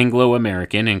 The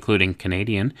Anglo-American, including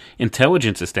Canadian,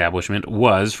 intelligence establishment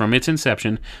was, from its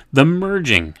inception, the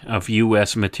merging of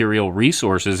U.S. material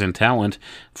resources and talent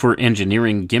for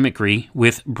engineering gimmickry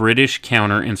with British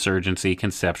counterinsurgency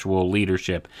conceptual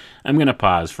leadership. I'm going to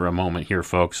pause for a moment here,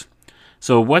 folks.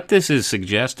 So what this is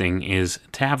suggesting is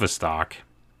Tavistock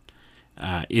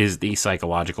is the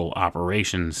psychological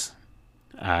operations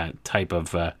type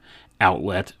of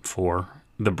outlet for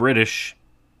the British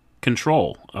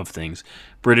control of things.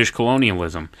 British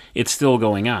colonialism. It's still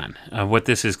going on. What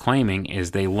this is claiming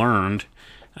is they learned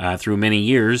through many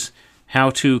years how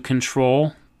to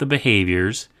control the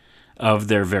behaviors of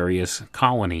their various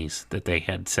colonies that they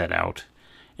had set out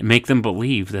and make them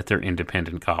believe that they're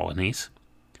independent colonies.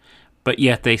 But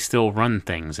yet they still run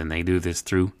things, and they do this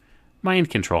through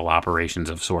mind control operations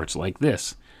of sorts like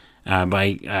this.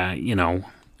 By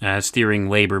steering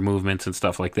labor movements and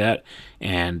stuff like that,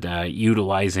 and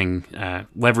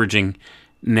leveraging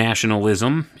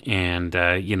nationalism and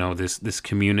this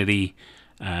community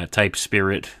type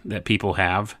spirit that people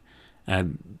have,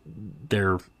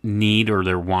 their need or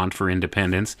their want for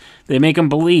independence. They make them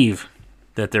believe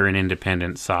that they're an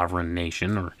independent sovereign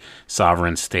nation or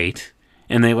sovereign state,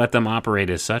 and they let them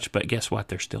operate as such. But guess what?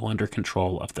 They're still under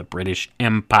control of the British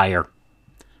Empire,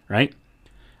 right?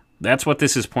 That's what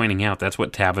this is pointing out. That's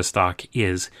what Tavistock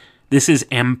is. This is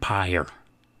empire.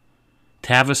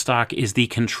 Tavistock is the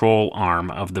control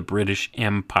arm of the British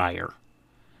Empire.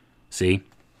 See?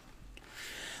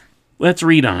 Let's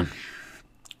read on.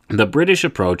 The British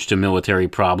approach to military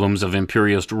problems of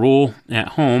imperialist rule at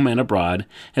home and abroad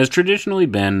has traditionally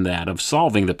been that of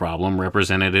solving the problem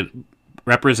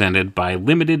represented by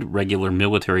limited regular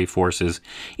military forces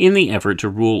in the effort to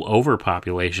rule over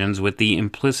populations with the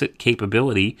implicit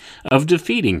capability of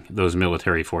defeating those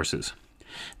military forces.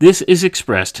 This is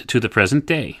expressed to the present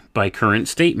day by current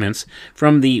statements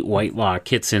from the Whitelaw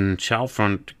Kitson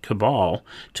Chalfont cabal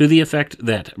to the effect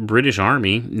that British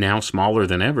Army, now smaller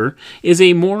than ever, is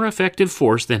a more effective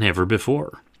force than ever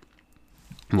before,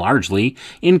 largely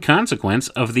in consequence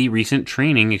of the recent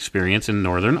training experience in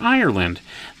Northern Ireland.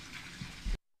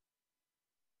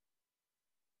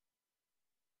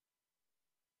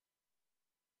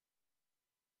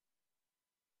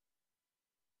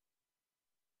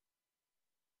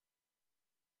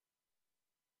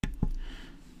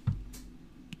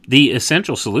 The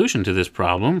essential solution to this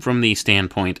problem, from the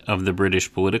standpoint of the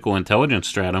British political intelligence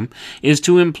stratum, is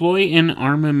to employ an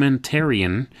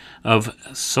armamentarium of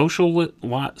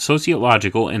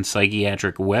sociological and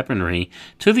psychiatric weaponry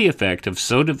to the effect of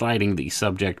so dividing the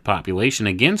subject population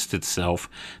against itself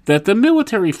that the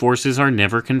military forces are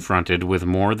never confronted with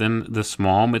more than the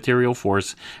small material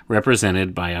force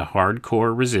represented by a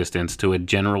hardcore resistance to a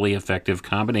generally effective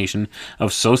combination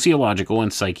of sociological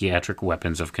and psychiatric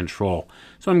weapons of control.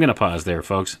 So I'm going to pause there,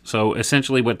 folks. So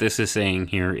essentially what this is saying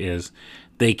here is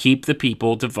they keep the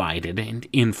people divided and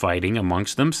infighting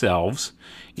amongst themselves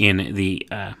in the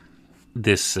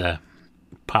this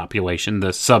population,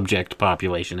 the subject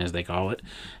population as they call it,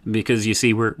 because you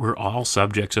see we're all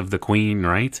subjects of the Queen,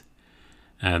 right?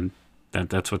 And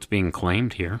that's what's being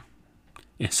claimed here,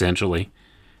 essentially.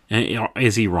 And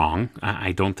is he wrong?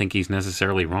 I don't think he's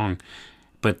necessarily wrong.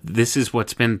 But this is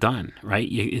what's been done, right?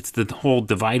 It's the whole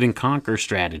divide and conquer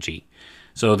strategy.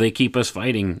 So they keep us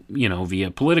fighting, via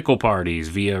political parties,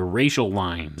 via racial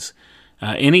lines.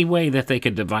 Any way that they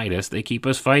could divide us, they keep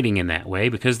us fighting in that way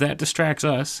because that distracts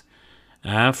us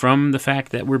from the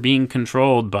fact that we're being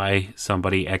controlled by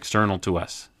somebody external to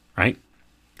us, right?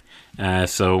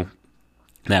 So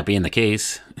that being the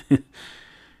case,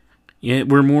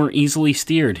 we're more easily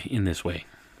steered in this way.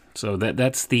 So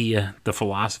that's the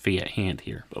philosophy at hand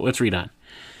here. But let's read on.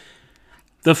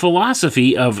 The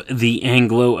philosophy of the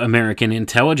Anglo-American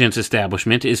intelligence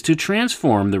establishment is to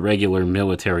transform the regular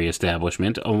military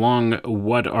establishment along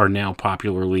what are now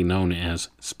popularly known as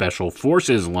special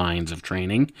forces lines of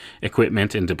training,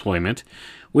 equipment, and deployment,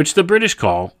 which the British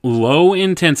call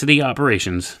low-intensity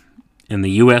operations, and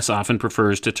the U.S. often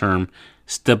prefers to term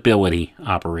stability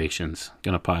operations.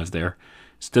 Going to pause there.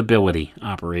 Stability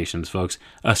operations, folks.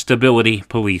 A stability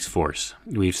police force.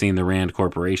 We've seen the Rand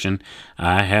Corporation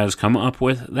has come up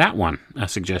with that one, a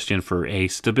suggestion for a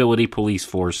stability police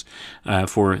force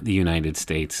for the United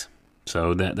States.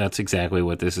 So that's exactly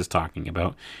what this is talking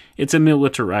about. It's a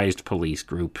militarized police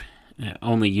group,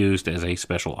 only used as a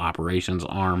special operations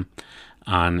arm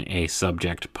on a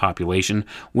subject population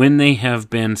when they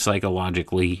have been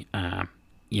psychologically,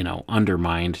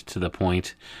 undermined to the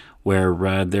point where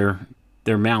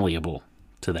they're malleable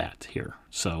to that here.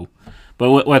 So,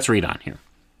 but let's read on here.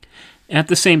 At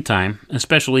the same time,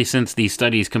 especially since the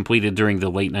studies completed during the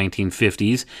late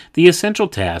 1950s, the essential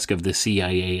task of the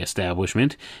CIA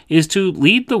establishment is to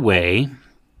lead the way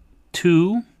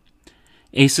to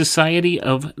a society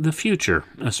of the future,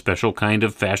 a special kind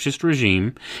of fascist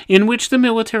regime in which the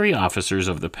military officers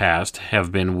of the past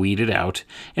have been weeded out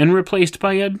and replaced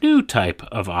by a new type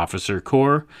of officer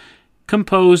corps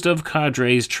composed of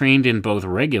cadres trained in both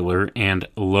regular and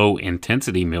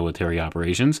low-intensity military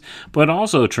operations, but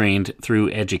also trained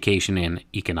through education in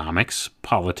economics,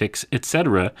 politics,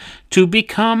 etc., to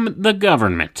become the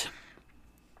government.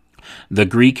 The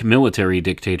Greek military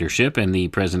dictatorship and the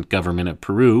present government of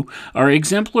Peru are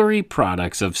exemplary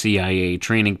products of CIA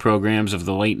training programs of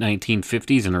the late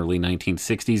 1950s and early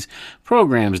 1960s,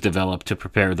 programs developed to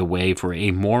prepare the way for a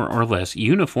more or less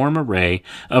uniform array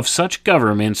of such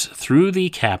governments through the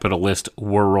capitalist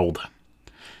world.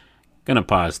 Gonna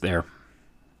pause there.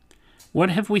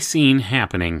 What have we seen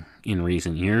happening in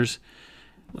recent years?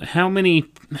 How many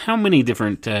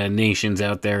different nations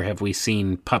out there have we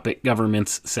seen puppet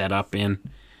governments set up in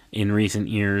recent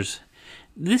years?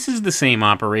 This is the same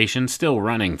operation still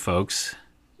running, folks.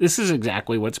 This is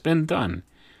exactly what's been done.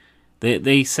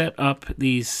 They set up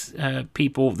these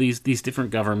people, these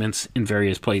different governments in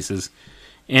various places,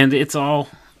 and it's all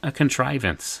a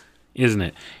contrivance, isn't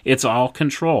it? It's all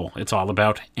control. It's all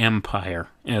about empire,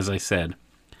 as I said.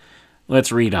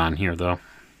 Let's read on here, though.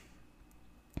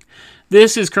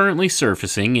 This is currently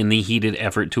surfacing in the heated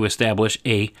effort to establish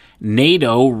a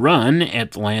NATO-run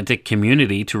Atlantic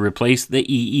community to replace the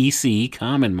EEC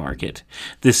common market.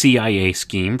 The CIA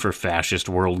scheme for fascist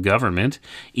world government,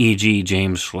 e.g.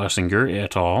 James Schlesinger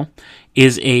et al.,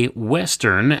 is a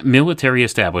Western military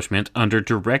establishment under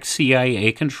direct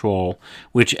CIA control,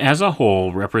 which as a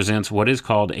whole represents what is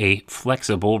called a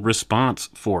flexible response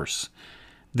force.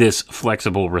 This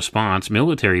flexible response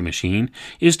military machine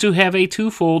is to have a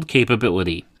twofold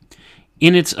capability.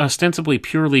 In its ostensibly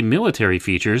purely military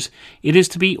features, it is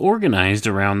to be organized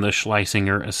around the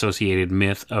Schlesinger-associated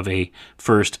myth of a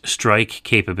first strike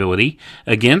capability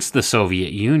against the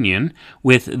Soviet Union,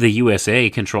 with the USA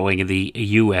controlling the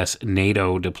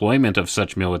U.S.-NATO deployment of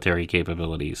such military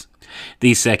capabilities.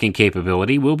 The second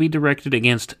capability will be directed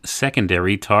against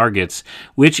secondary targets,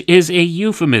 which is a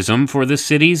euphemism for the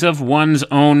cities of one's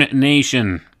own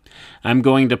nation. I'm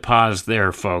going to pause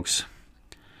there, folks.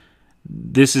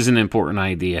 This is an important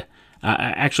idea.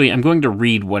 Actually, I'm going to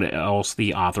read what else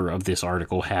the author of this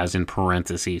article has in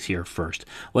parentheses here first.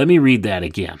 Let me read that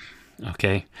again.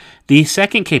 Okay. The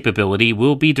second capability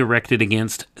will be directed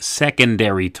against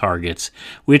secondary targets,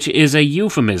 which is a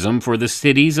euphemism for the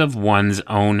cities of one's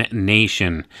own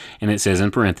nation. And it says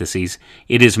in parentheses,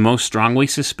 it is most strongly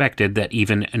suspected that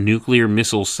even nuclear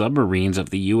missile submarines of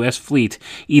the U.S. fleet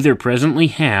either presently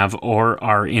have or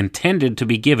are intended to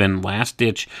be given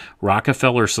last-ditch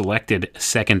Rockefeller-selected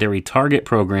secondary target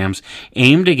programs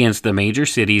aimed against the major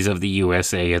cities of the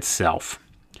USA itself.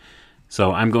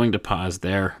 So I'm going to pause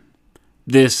there.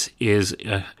 This is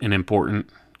an important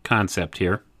concept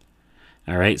here.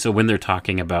 All right, so when they're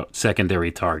talking about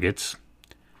secondary targets,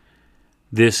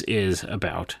 this is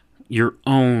about your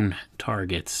own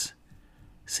targets.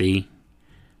 See,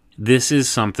 this is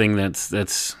something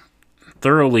that's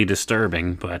thoroughly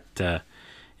disturbing, but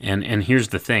and here's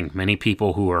the thing: many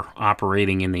people who are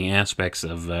operating in the aspects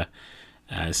of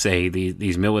say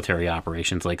these military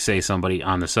operations, like say somebody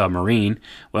on the submarine,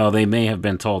 well, they may have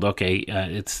been told, okay,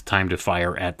 it's time to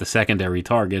fire at the secondary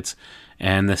targets,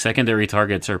 and the secondary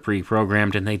targets are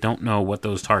pre-programmed and they don't know what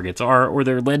those targets are, or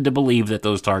they're led to believe that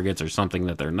those targets are something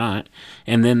that they're not,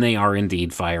 and then they are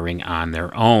indeed firing on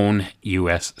their own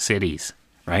U.S. cities,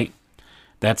 right?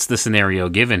 That's the scenario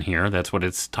given here. That's what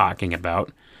it's talking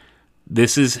about.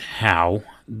 This is how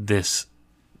this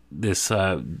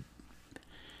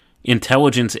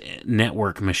intelligence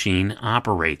network machine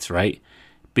operates, right?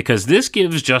 Because this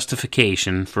gives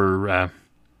justification for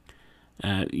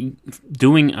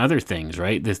doing other things,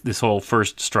 right? This whole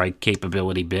first strike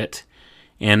capability bit.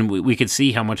 And we could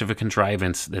see how much of a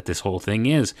contrivance that this whole thing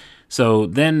is. So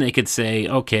then they could say,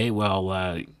 okay,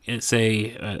 well,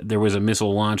 say there was a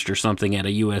missile launched or something at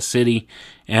a U.S. city,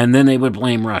 and then they would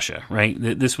blame Russia, right?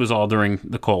 This was all during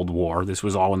the Cold War. This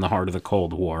was all in the heart of the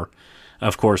Cold War.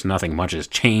 Of course, nothing much has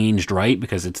changed, right?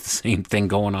 Because it's the same thing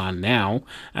going on now.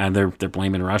 They're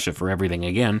blaming Russia for everything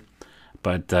again.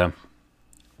 But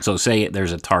so say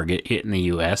there's a target hitting the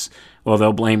U.S., well,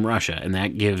 they'll blame Russia, and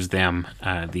that gives them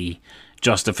the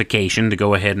justification to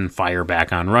go ahead and fire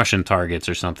back on Russian targets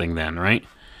or something then, right?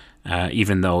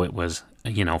 Even though it was,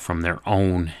 from their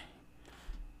own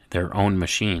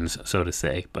machines, so to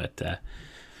say. But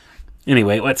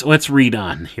anyway, let's read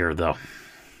on here, though.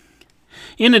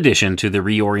 In addition to the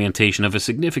reorientation of a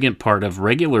significant part of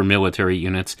regular military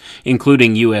units,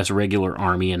 including U.S. Regular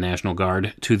Army and National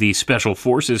Guard, to the Special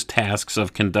Forces tasks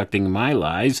of conducting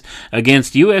mylais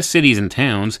against U.S. cities and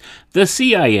towns, the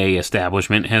CIA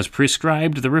establishment has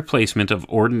prescribed the replacement of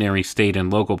ordinary state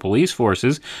and local police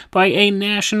forces by a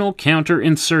national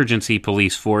counterinsurgency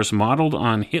police force modeled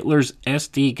on Hitler's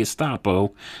SD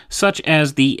Gestapo, such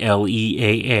as the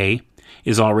LEAA,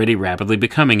 is already rapidly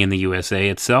becoming in the USA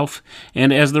itself,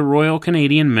 and as the Royal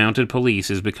Canadian Mounted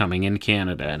Police is becoming in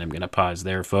Canada. And I'm going to pause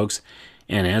there, folks.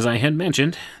 And as I had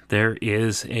mentioned, there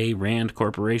is a RAND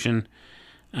Corporation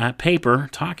paper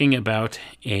talking about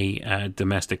a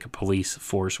domestic police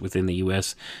force within the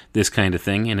U.S., this kind of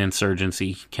thing, an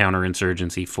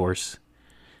counterinsurgency force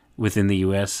within the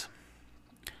U.S.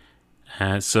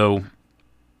 So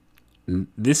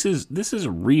this is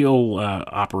real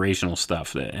operational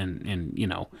stuff, and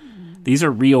these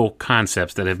are real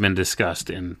concepts that have been discussed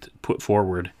and put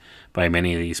forward by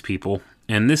many of these people,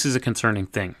 and this is a concerning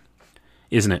thing,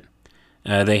 isn't it?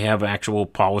 They have actual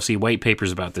policy white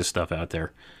papers about this stuff out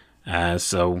there.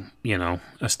 So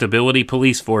a stability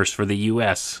police force for the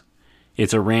U.S.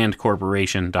 It's a RAND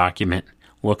Corporation document.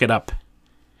 Look it up.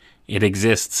 It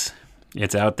exists.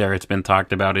 It's out there. It's been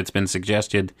talked about. It's been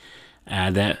suggested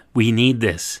that we need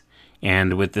this.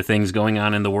 And with the things going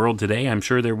on in the world today, I'm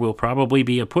sure there will probably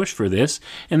be a push for this,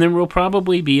 and there will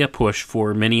probably be a push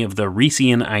for many of the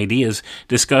Reesian ideas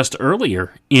discussed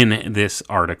earlier in this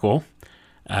article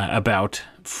about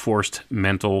forced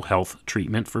mental health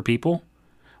treatment for people,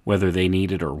 whether they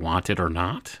need it or want it or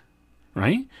not,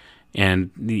 right? And,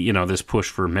 this push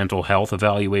for mental health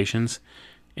evaluations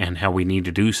and how we need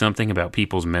to do something about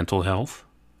people's mental health,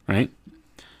 right?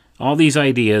 All these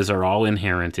ideas are all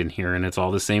inherent in here, and it's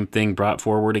all the same thing brought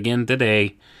forward again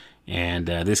today. And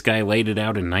this guy laid it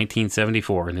out in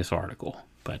 1974 in this article.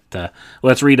 But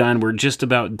let's read on. We're just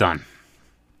about done.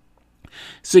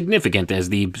 Significant as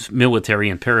the military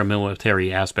and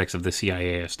paramilitary aspects of the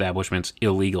CIA establishment's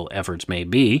illegal efforts may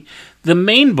be, the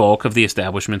main bulk of the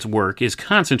establishment's work is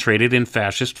concentrated in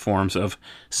fascist forms of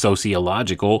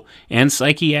sociological and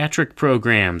psychiatric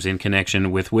programs, in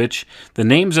connection with which the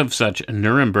names of such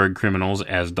Nuremberg criminals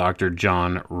as Dr.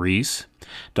 John Rees,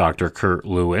 Dr. Kurt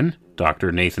Lewin,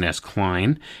 Dr. Nathan S.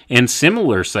 Klein, and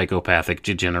similar psychopathic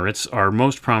degenerates are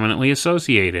most prominently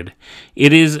associated.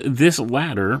 It is this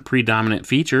latter predominant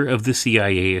feature of the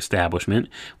CIA establishment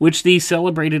which the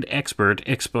celebrated expert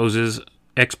exposés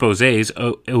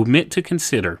omit to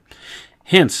consider.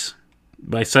 Hence,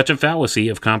 by such a fallacy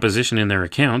of composition in their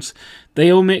accounts,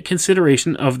 they omit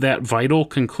consideration of that vital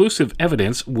conclusive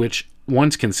evidence which,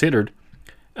 once considered,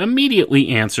 immediately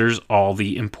answers all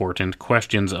the important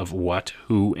questions of what,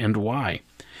 who, and why.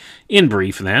 In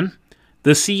brief, then,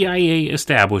 the CIA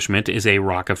establishment is a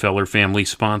Rockefeller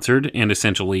family-sponsored and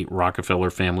essentially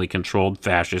Rockefeller family-controlled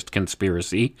fascist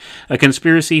conspiracy, a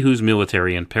conspiracy whose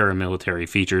military and paramilitary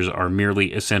features are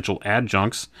merely essential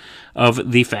adjuncts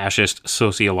of the fascist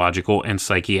sociological and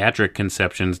psychiatric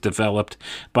conceptions developed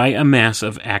by a mass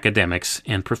of academics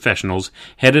and professionals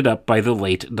headed up by the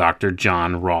late Dr.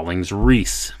 John Rawlings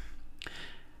Rees.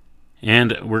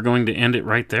 And we're going to end it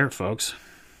right there, folks.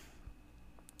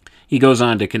 He goes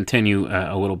on to continue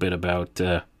a little bit about,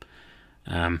 a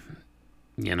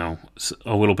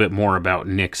little bit more about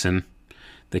Nixon,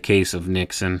 the case of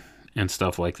Nixon, and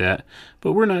stuff like that.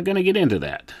 But we're not going to get into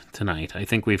that tonight. I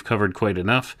think we've covered quite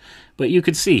enough. But you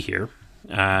could see here,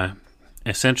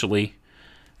 essentially,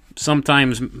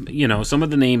 sometimes, some of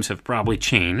the names have probably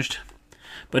changed.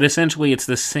 But essentially, it's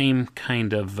the same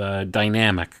kind of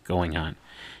dynamic going on.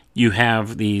 You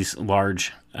have these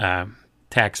large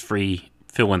tax-free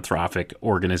philanthropic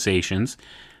organizations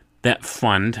that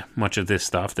fund much of this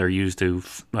stuff. They're used to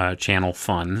channel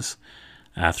funds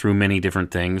through many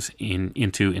different things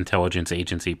into intelligence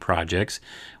agency projects,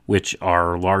 which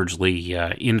are largely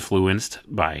influenced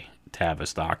by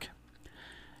Tavistock.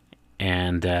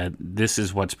 And this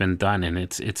is what's been done, and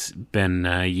it's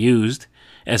been used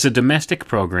as a domestic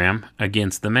program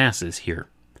against the masses here.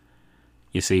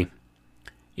 You see,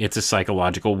 it's a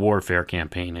psychological warfare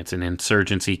campaign. It's an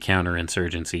insurgency,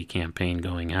 counterinsurgency campaign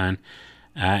going on.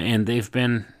 And they've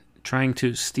been trying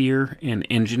to steer and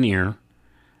engineer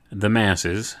the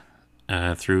masses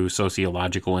through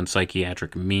sociological and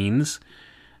psychiatric means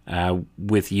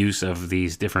with use of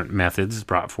these different methods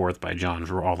brought forth by John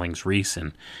Rawlings Rees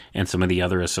and some of the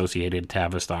other associated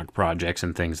Tavistock projects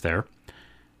and things there.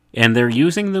 And they're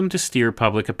using them to steer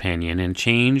public opinion and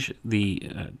change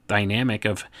the dynamic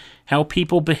of how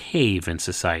people behave in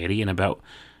society and about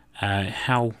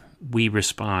how we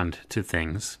respond to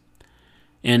things.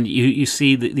 And you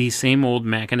see that these same old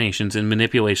machinations and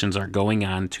manipulations are going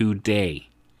on today,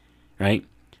 right?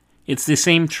 It's the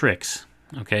same tricks,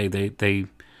 okay? They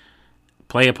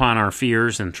play upon our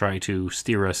fears and try to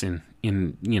steer us in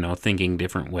thinking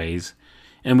different ways.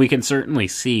 And we can certainly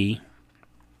see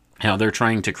how they're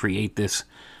trying to create this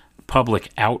public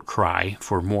outcry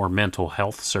for more mental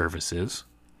health services,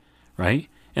 right?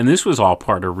 And this was all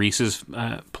part of Rees's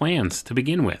plans to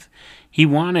begin with. He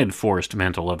wanted forced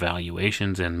mental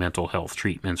evaluations and mental health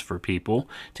treatments for people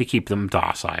to keep them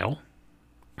docile,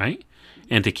 right?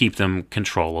 And to keep them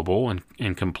controllable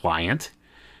and compliant.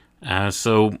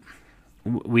 So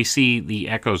we see the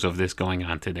echoes of this going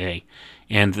on today.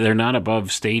 And they're not above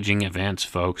staging events,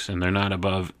 folks, and they're not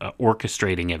above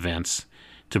orchestrating events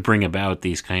to bring about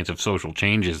these kinds of social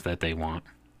changes that they want.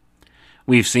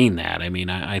 We've seen that. I mean,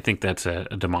 I think that's a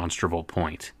demonstrable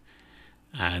point.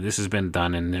 This has been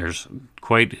done, and there's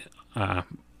quite a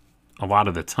lot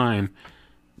of the time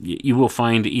you will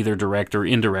find either direct or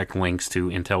indirect links to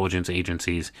intelligence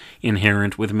agencies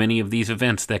inherent with many of these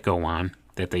events that go on,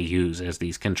 that they use as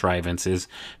these contrivances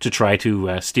to try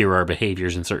to steer our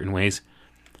behaviors in certain ways.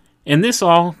 And this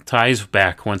all ties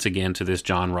back once again to this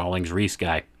John Rawlings Rees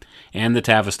guy and the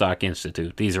Tavistock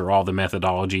Institute. These are all the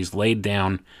methodologies laid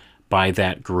down by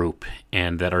that group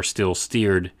and that are still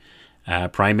steered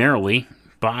primarily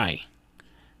by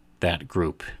that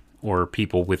group or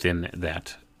people within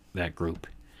that group.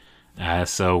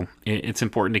 So it's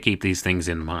important to keep these things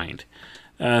in mind.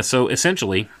 So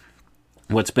essentially,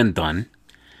 what's been done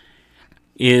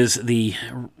is the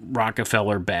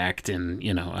Rockefeller-backed,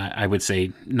 and I would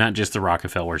say not just the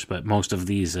Rockefellers, but most of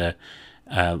these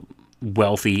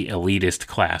wealthy elitist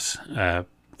class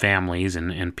families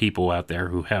and people out there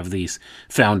who have these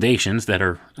foundations that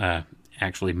are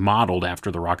actually modeled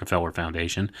after the Rockefeller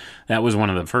Foundation. That was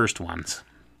one of the first ones.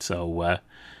 So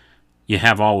you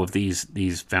have all of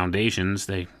these foundations.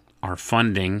 They are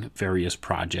funding various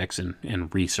projects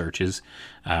and researches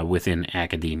within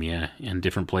academia and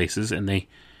different places, and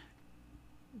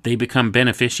they become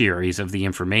beneficiaries of the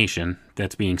information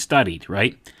that's being studied,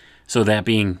 right? So that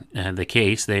being the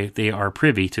case, they are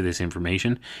privy to this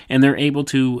information, and they're able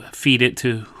to feed it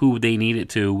to who they need it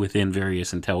to within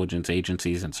various intelligence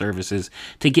agencies and services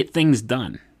to get things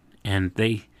done. And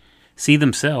they see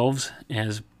themselves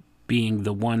as being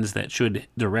the ones that should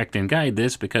direct and guide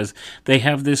this, because they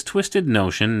have this twisted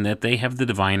notion that they have the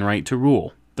divine right to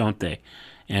rule, don't they?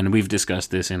 And we've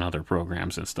discussed this in other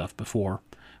programs and stuff before,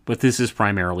 but this is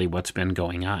primarily what's been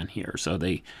going on here. So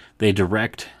they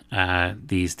direct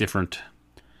these different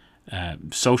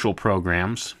social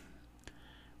programs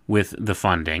with the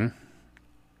funding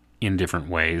in different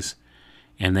ways,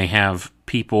 and they have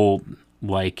people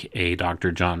like a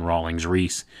Dr. John Rawlings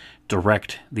Rees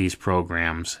direct these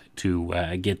programs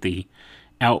to get the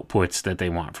outputs that they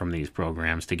want from these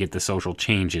programs, to get the social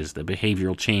changes, the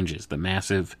behavioral changes, the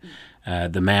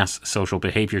mass social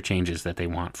behavior changes that they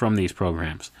want from these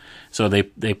programs. So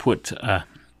they put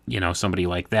somebody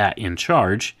like that in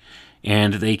charge,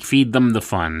 and they feed them the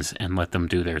funds and let them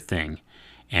do their thing.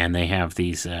 And they have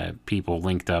these people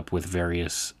linked up with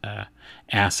various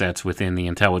assets within the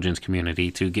intelligence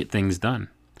community to get things done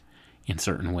in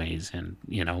certain ways. And,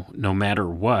 no matter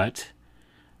what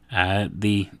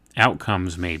the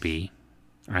outcomes may be,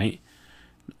 right?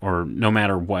 Or no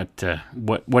matter what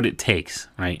it takes,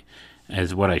 right?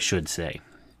 Is what I should say.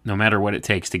 No matter what it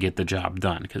takes to get the job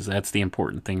done, because that's the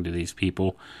important thing to these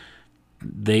people.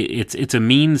 It's a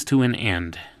means to an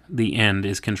end. The end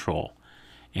is control,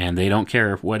 and they don't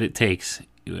care what it takes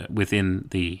within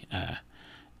the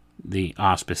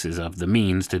auspices of the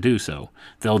means to do so.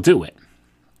 They'll do it.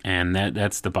 And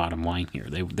that's the bottom line here.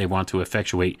 They want to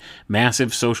effectuate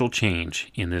massive social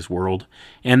change in this world,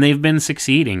 and they've been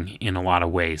succeeding in a lot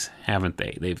of ways, haven't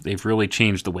they? They've really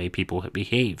changed the way people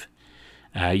behave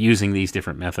using these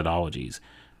different methodologies.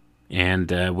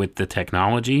 And with the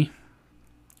technology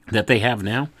that they have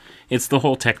now, it's the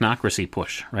whole technocracy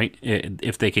push, right?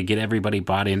 If they could get everybody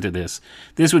bought into this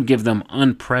would give them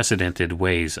unprecedented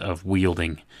ways of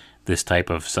wielding this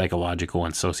type of psychological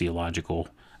and sociological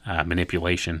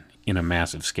manipulation in a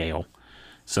massive scale.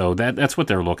 So that's what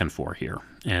they're looking for here,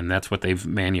 and that's what they've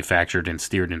manufactured and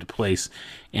steered into place.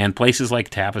 And places like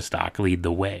Tavistock lead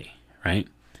the way, right?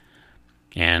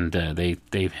 And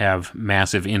they have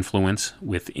massive influence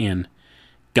within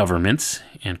governments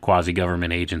and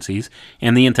quasi-government agencies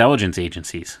and the intelligence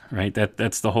agencies, right?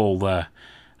 That's the whole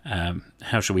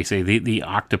how shall we say, the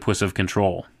octopus of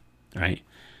control, right?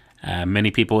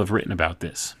 Many people have written about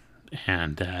this,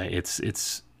 and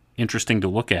it's interesting to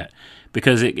look at,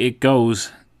 because it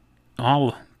goes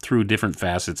all through different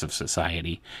facets of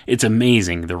society. It's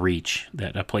amazing the reach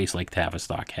that a place like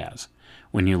Tavistock has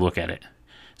when you look at it.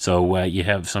 So you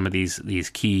have some of these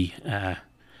key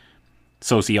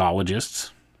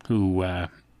sociologists who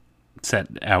set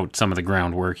out some of the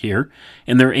groundwork here,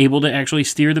 and they're able to actually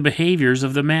steer the behaviors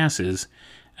of the masses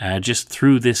just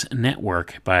through this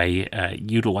network by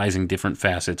utilizing different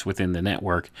facets within the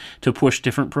network to push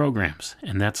different programs.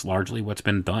 And that's largely what's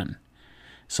been done.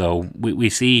 So we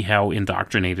see how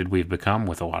indoctrinated we've become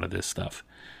with a lot of this stuff.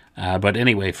 But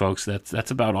anyway, folks,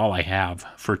 that's about all I have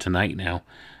for tonight now.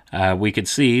 We could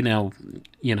see now,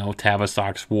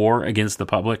 Tavistock's war against the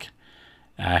public,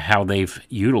 how they've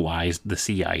utilized the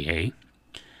CIA,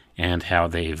 and how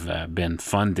they've been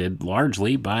funded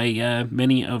largely by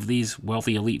many of these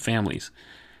wealthy elite families.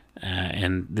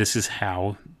 And this is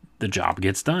how the job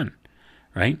gets done,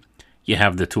 right? You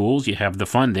have the tools, you have the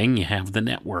funding, you have the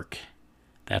network.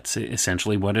 That's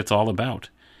essentially what it's all about.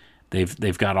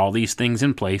 They've got all these things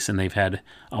in place, and they've had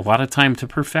a lot of time to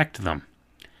perfect them.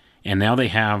 And now they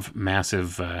have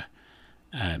massive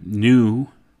new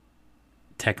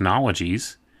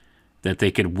technologies that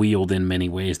they could wield in many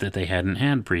ways that they hadn't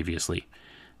had previously.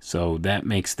 So that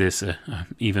makes this a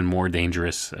even more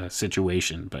dangerous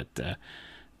situation. But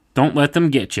don't let them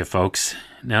get you, folks.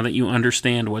 Now that you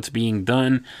understand what's being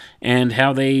done and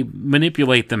how they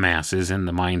manipulate the masses and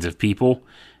the minds of people,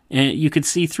 you could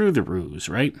see through the ruse,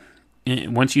 right?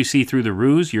 once you see through the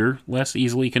ruse, you're less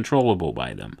easily controllable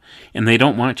by them. And they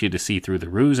don't want you to see through the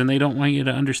ruse, and they don't want you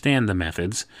to understand the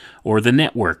methods or the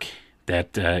network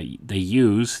that they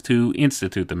use to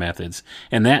institute the methods.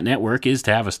 And that network is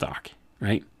Tavistock,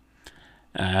 right?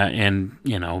 And,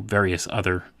 various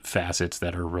other facets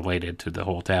that are related to the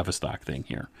whole Tavistock thing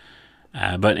here.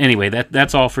 But anyway,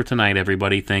 that's all for tonight,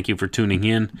 everybody. Thank you for tuning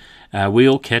in.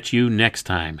 We'll catch you next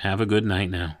time. Have a good night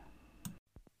now.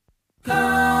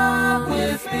 Come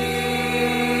with me.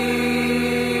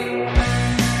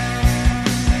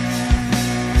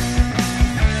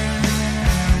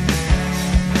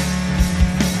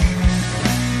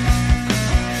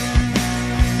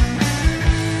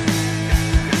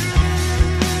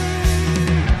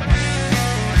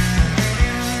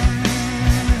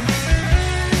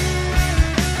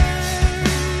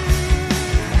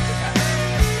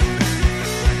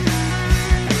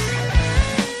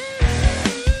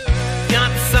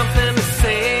 Got something to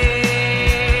say,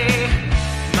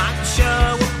 might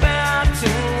show about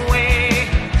to wait.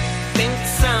 Think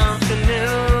something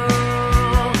new,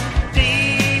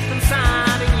 deep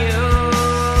inside of you.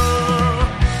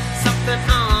 Something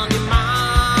on your mind,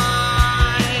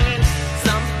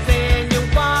 something you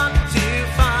want to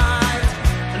find.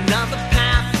 Another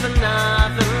path,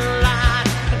 another light,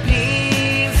 a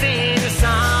peace in your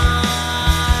sight.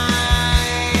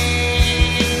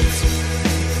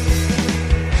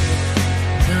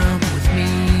 Come with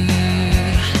me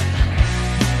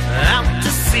out to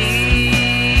sea,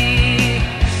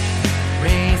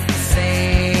 raise the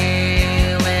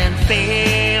sail and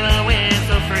feel the wind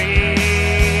so free.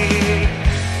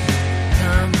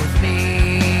 Come with me,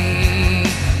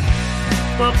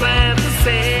 we'll plant the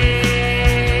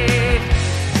seed.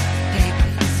 Take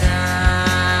the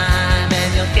time and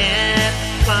you'll get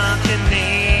what you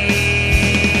need.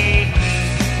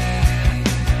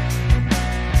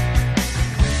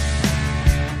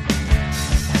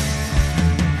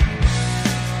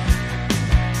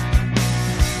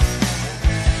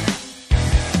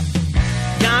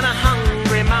 Got a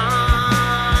hungry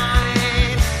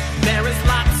mind, there is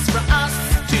lots for us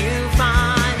to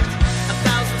find.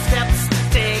 1,000 steps to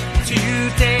take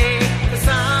today,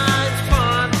 besides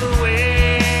point the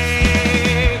way.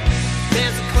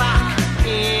 There's a clock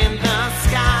in the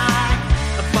sky,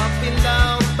 above,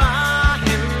 below, by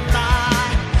and by.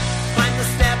 Find the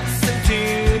steps into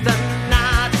the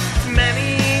night,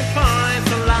 many points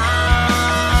of light.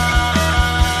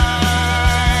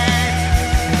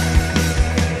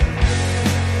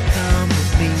 Come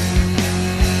with me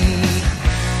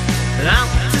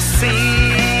out to sea,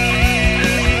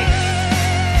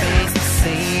 face the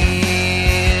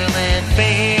sail and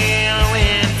feel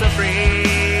winds so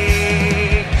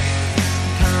free.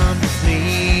 Come with me,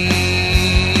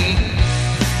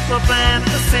 we'll plant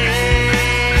the seed.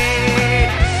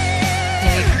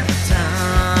 Take the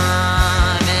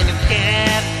time and you'll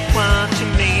get what you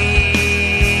need.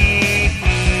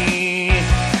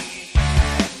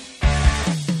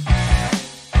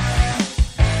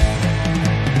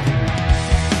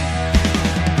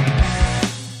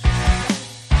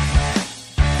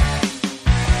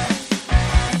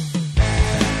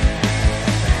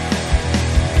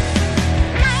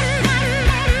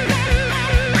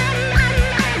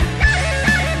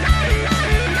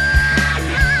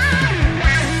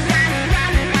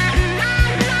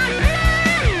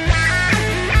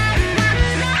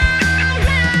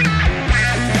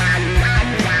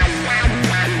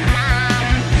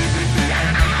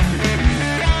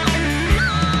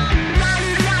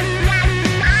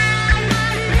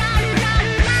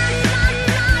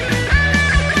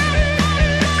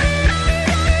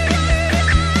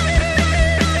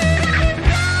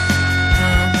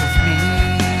 Come with me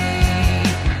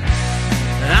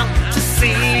out to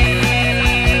sea,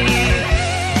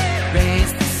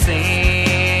 raise the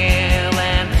sail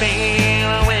and feel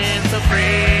the wind so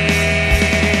free.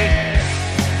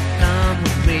 Come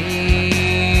with me,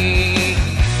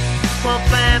 we'll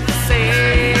plant the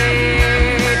seed.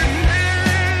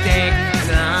 Take the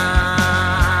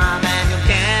time and you'll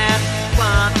get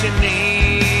what you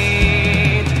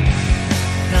need.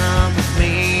 Come with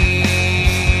me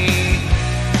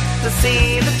to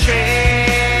see the trail.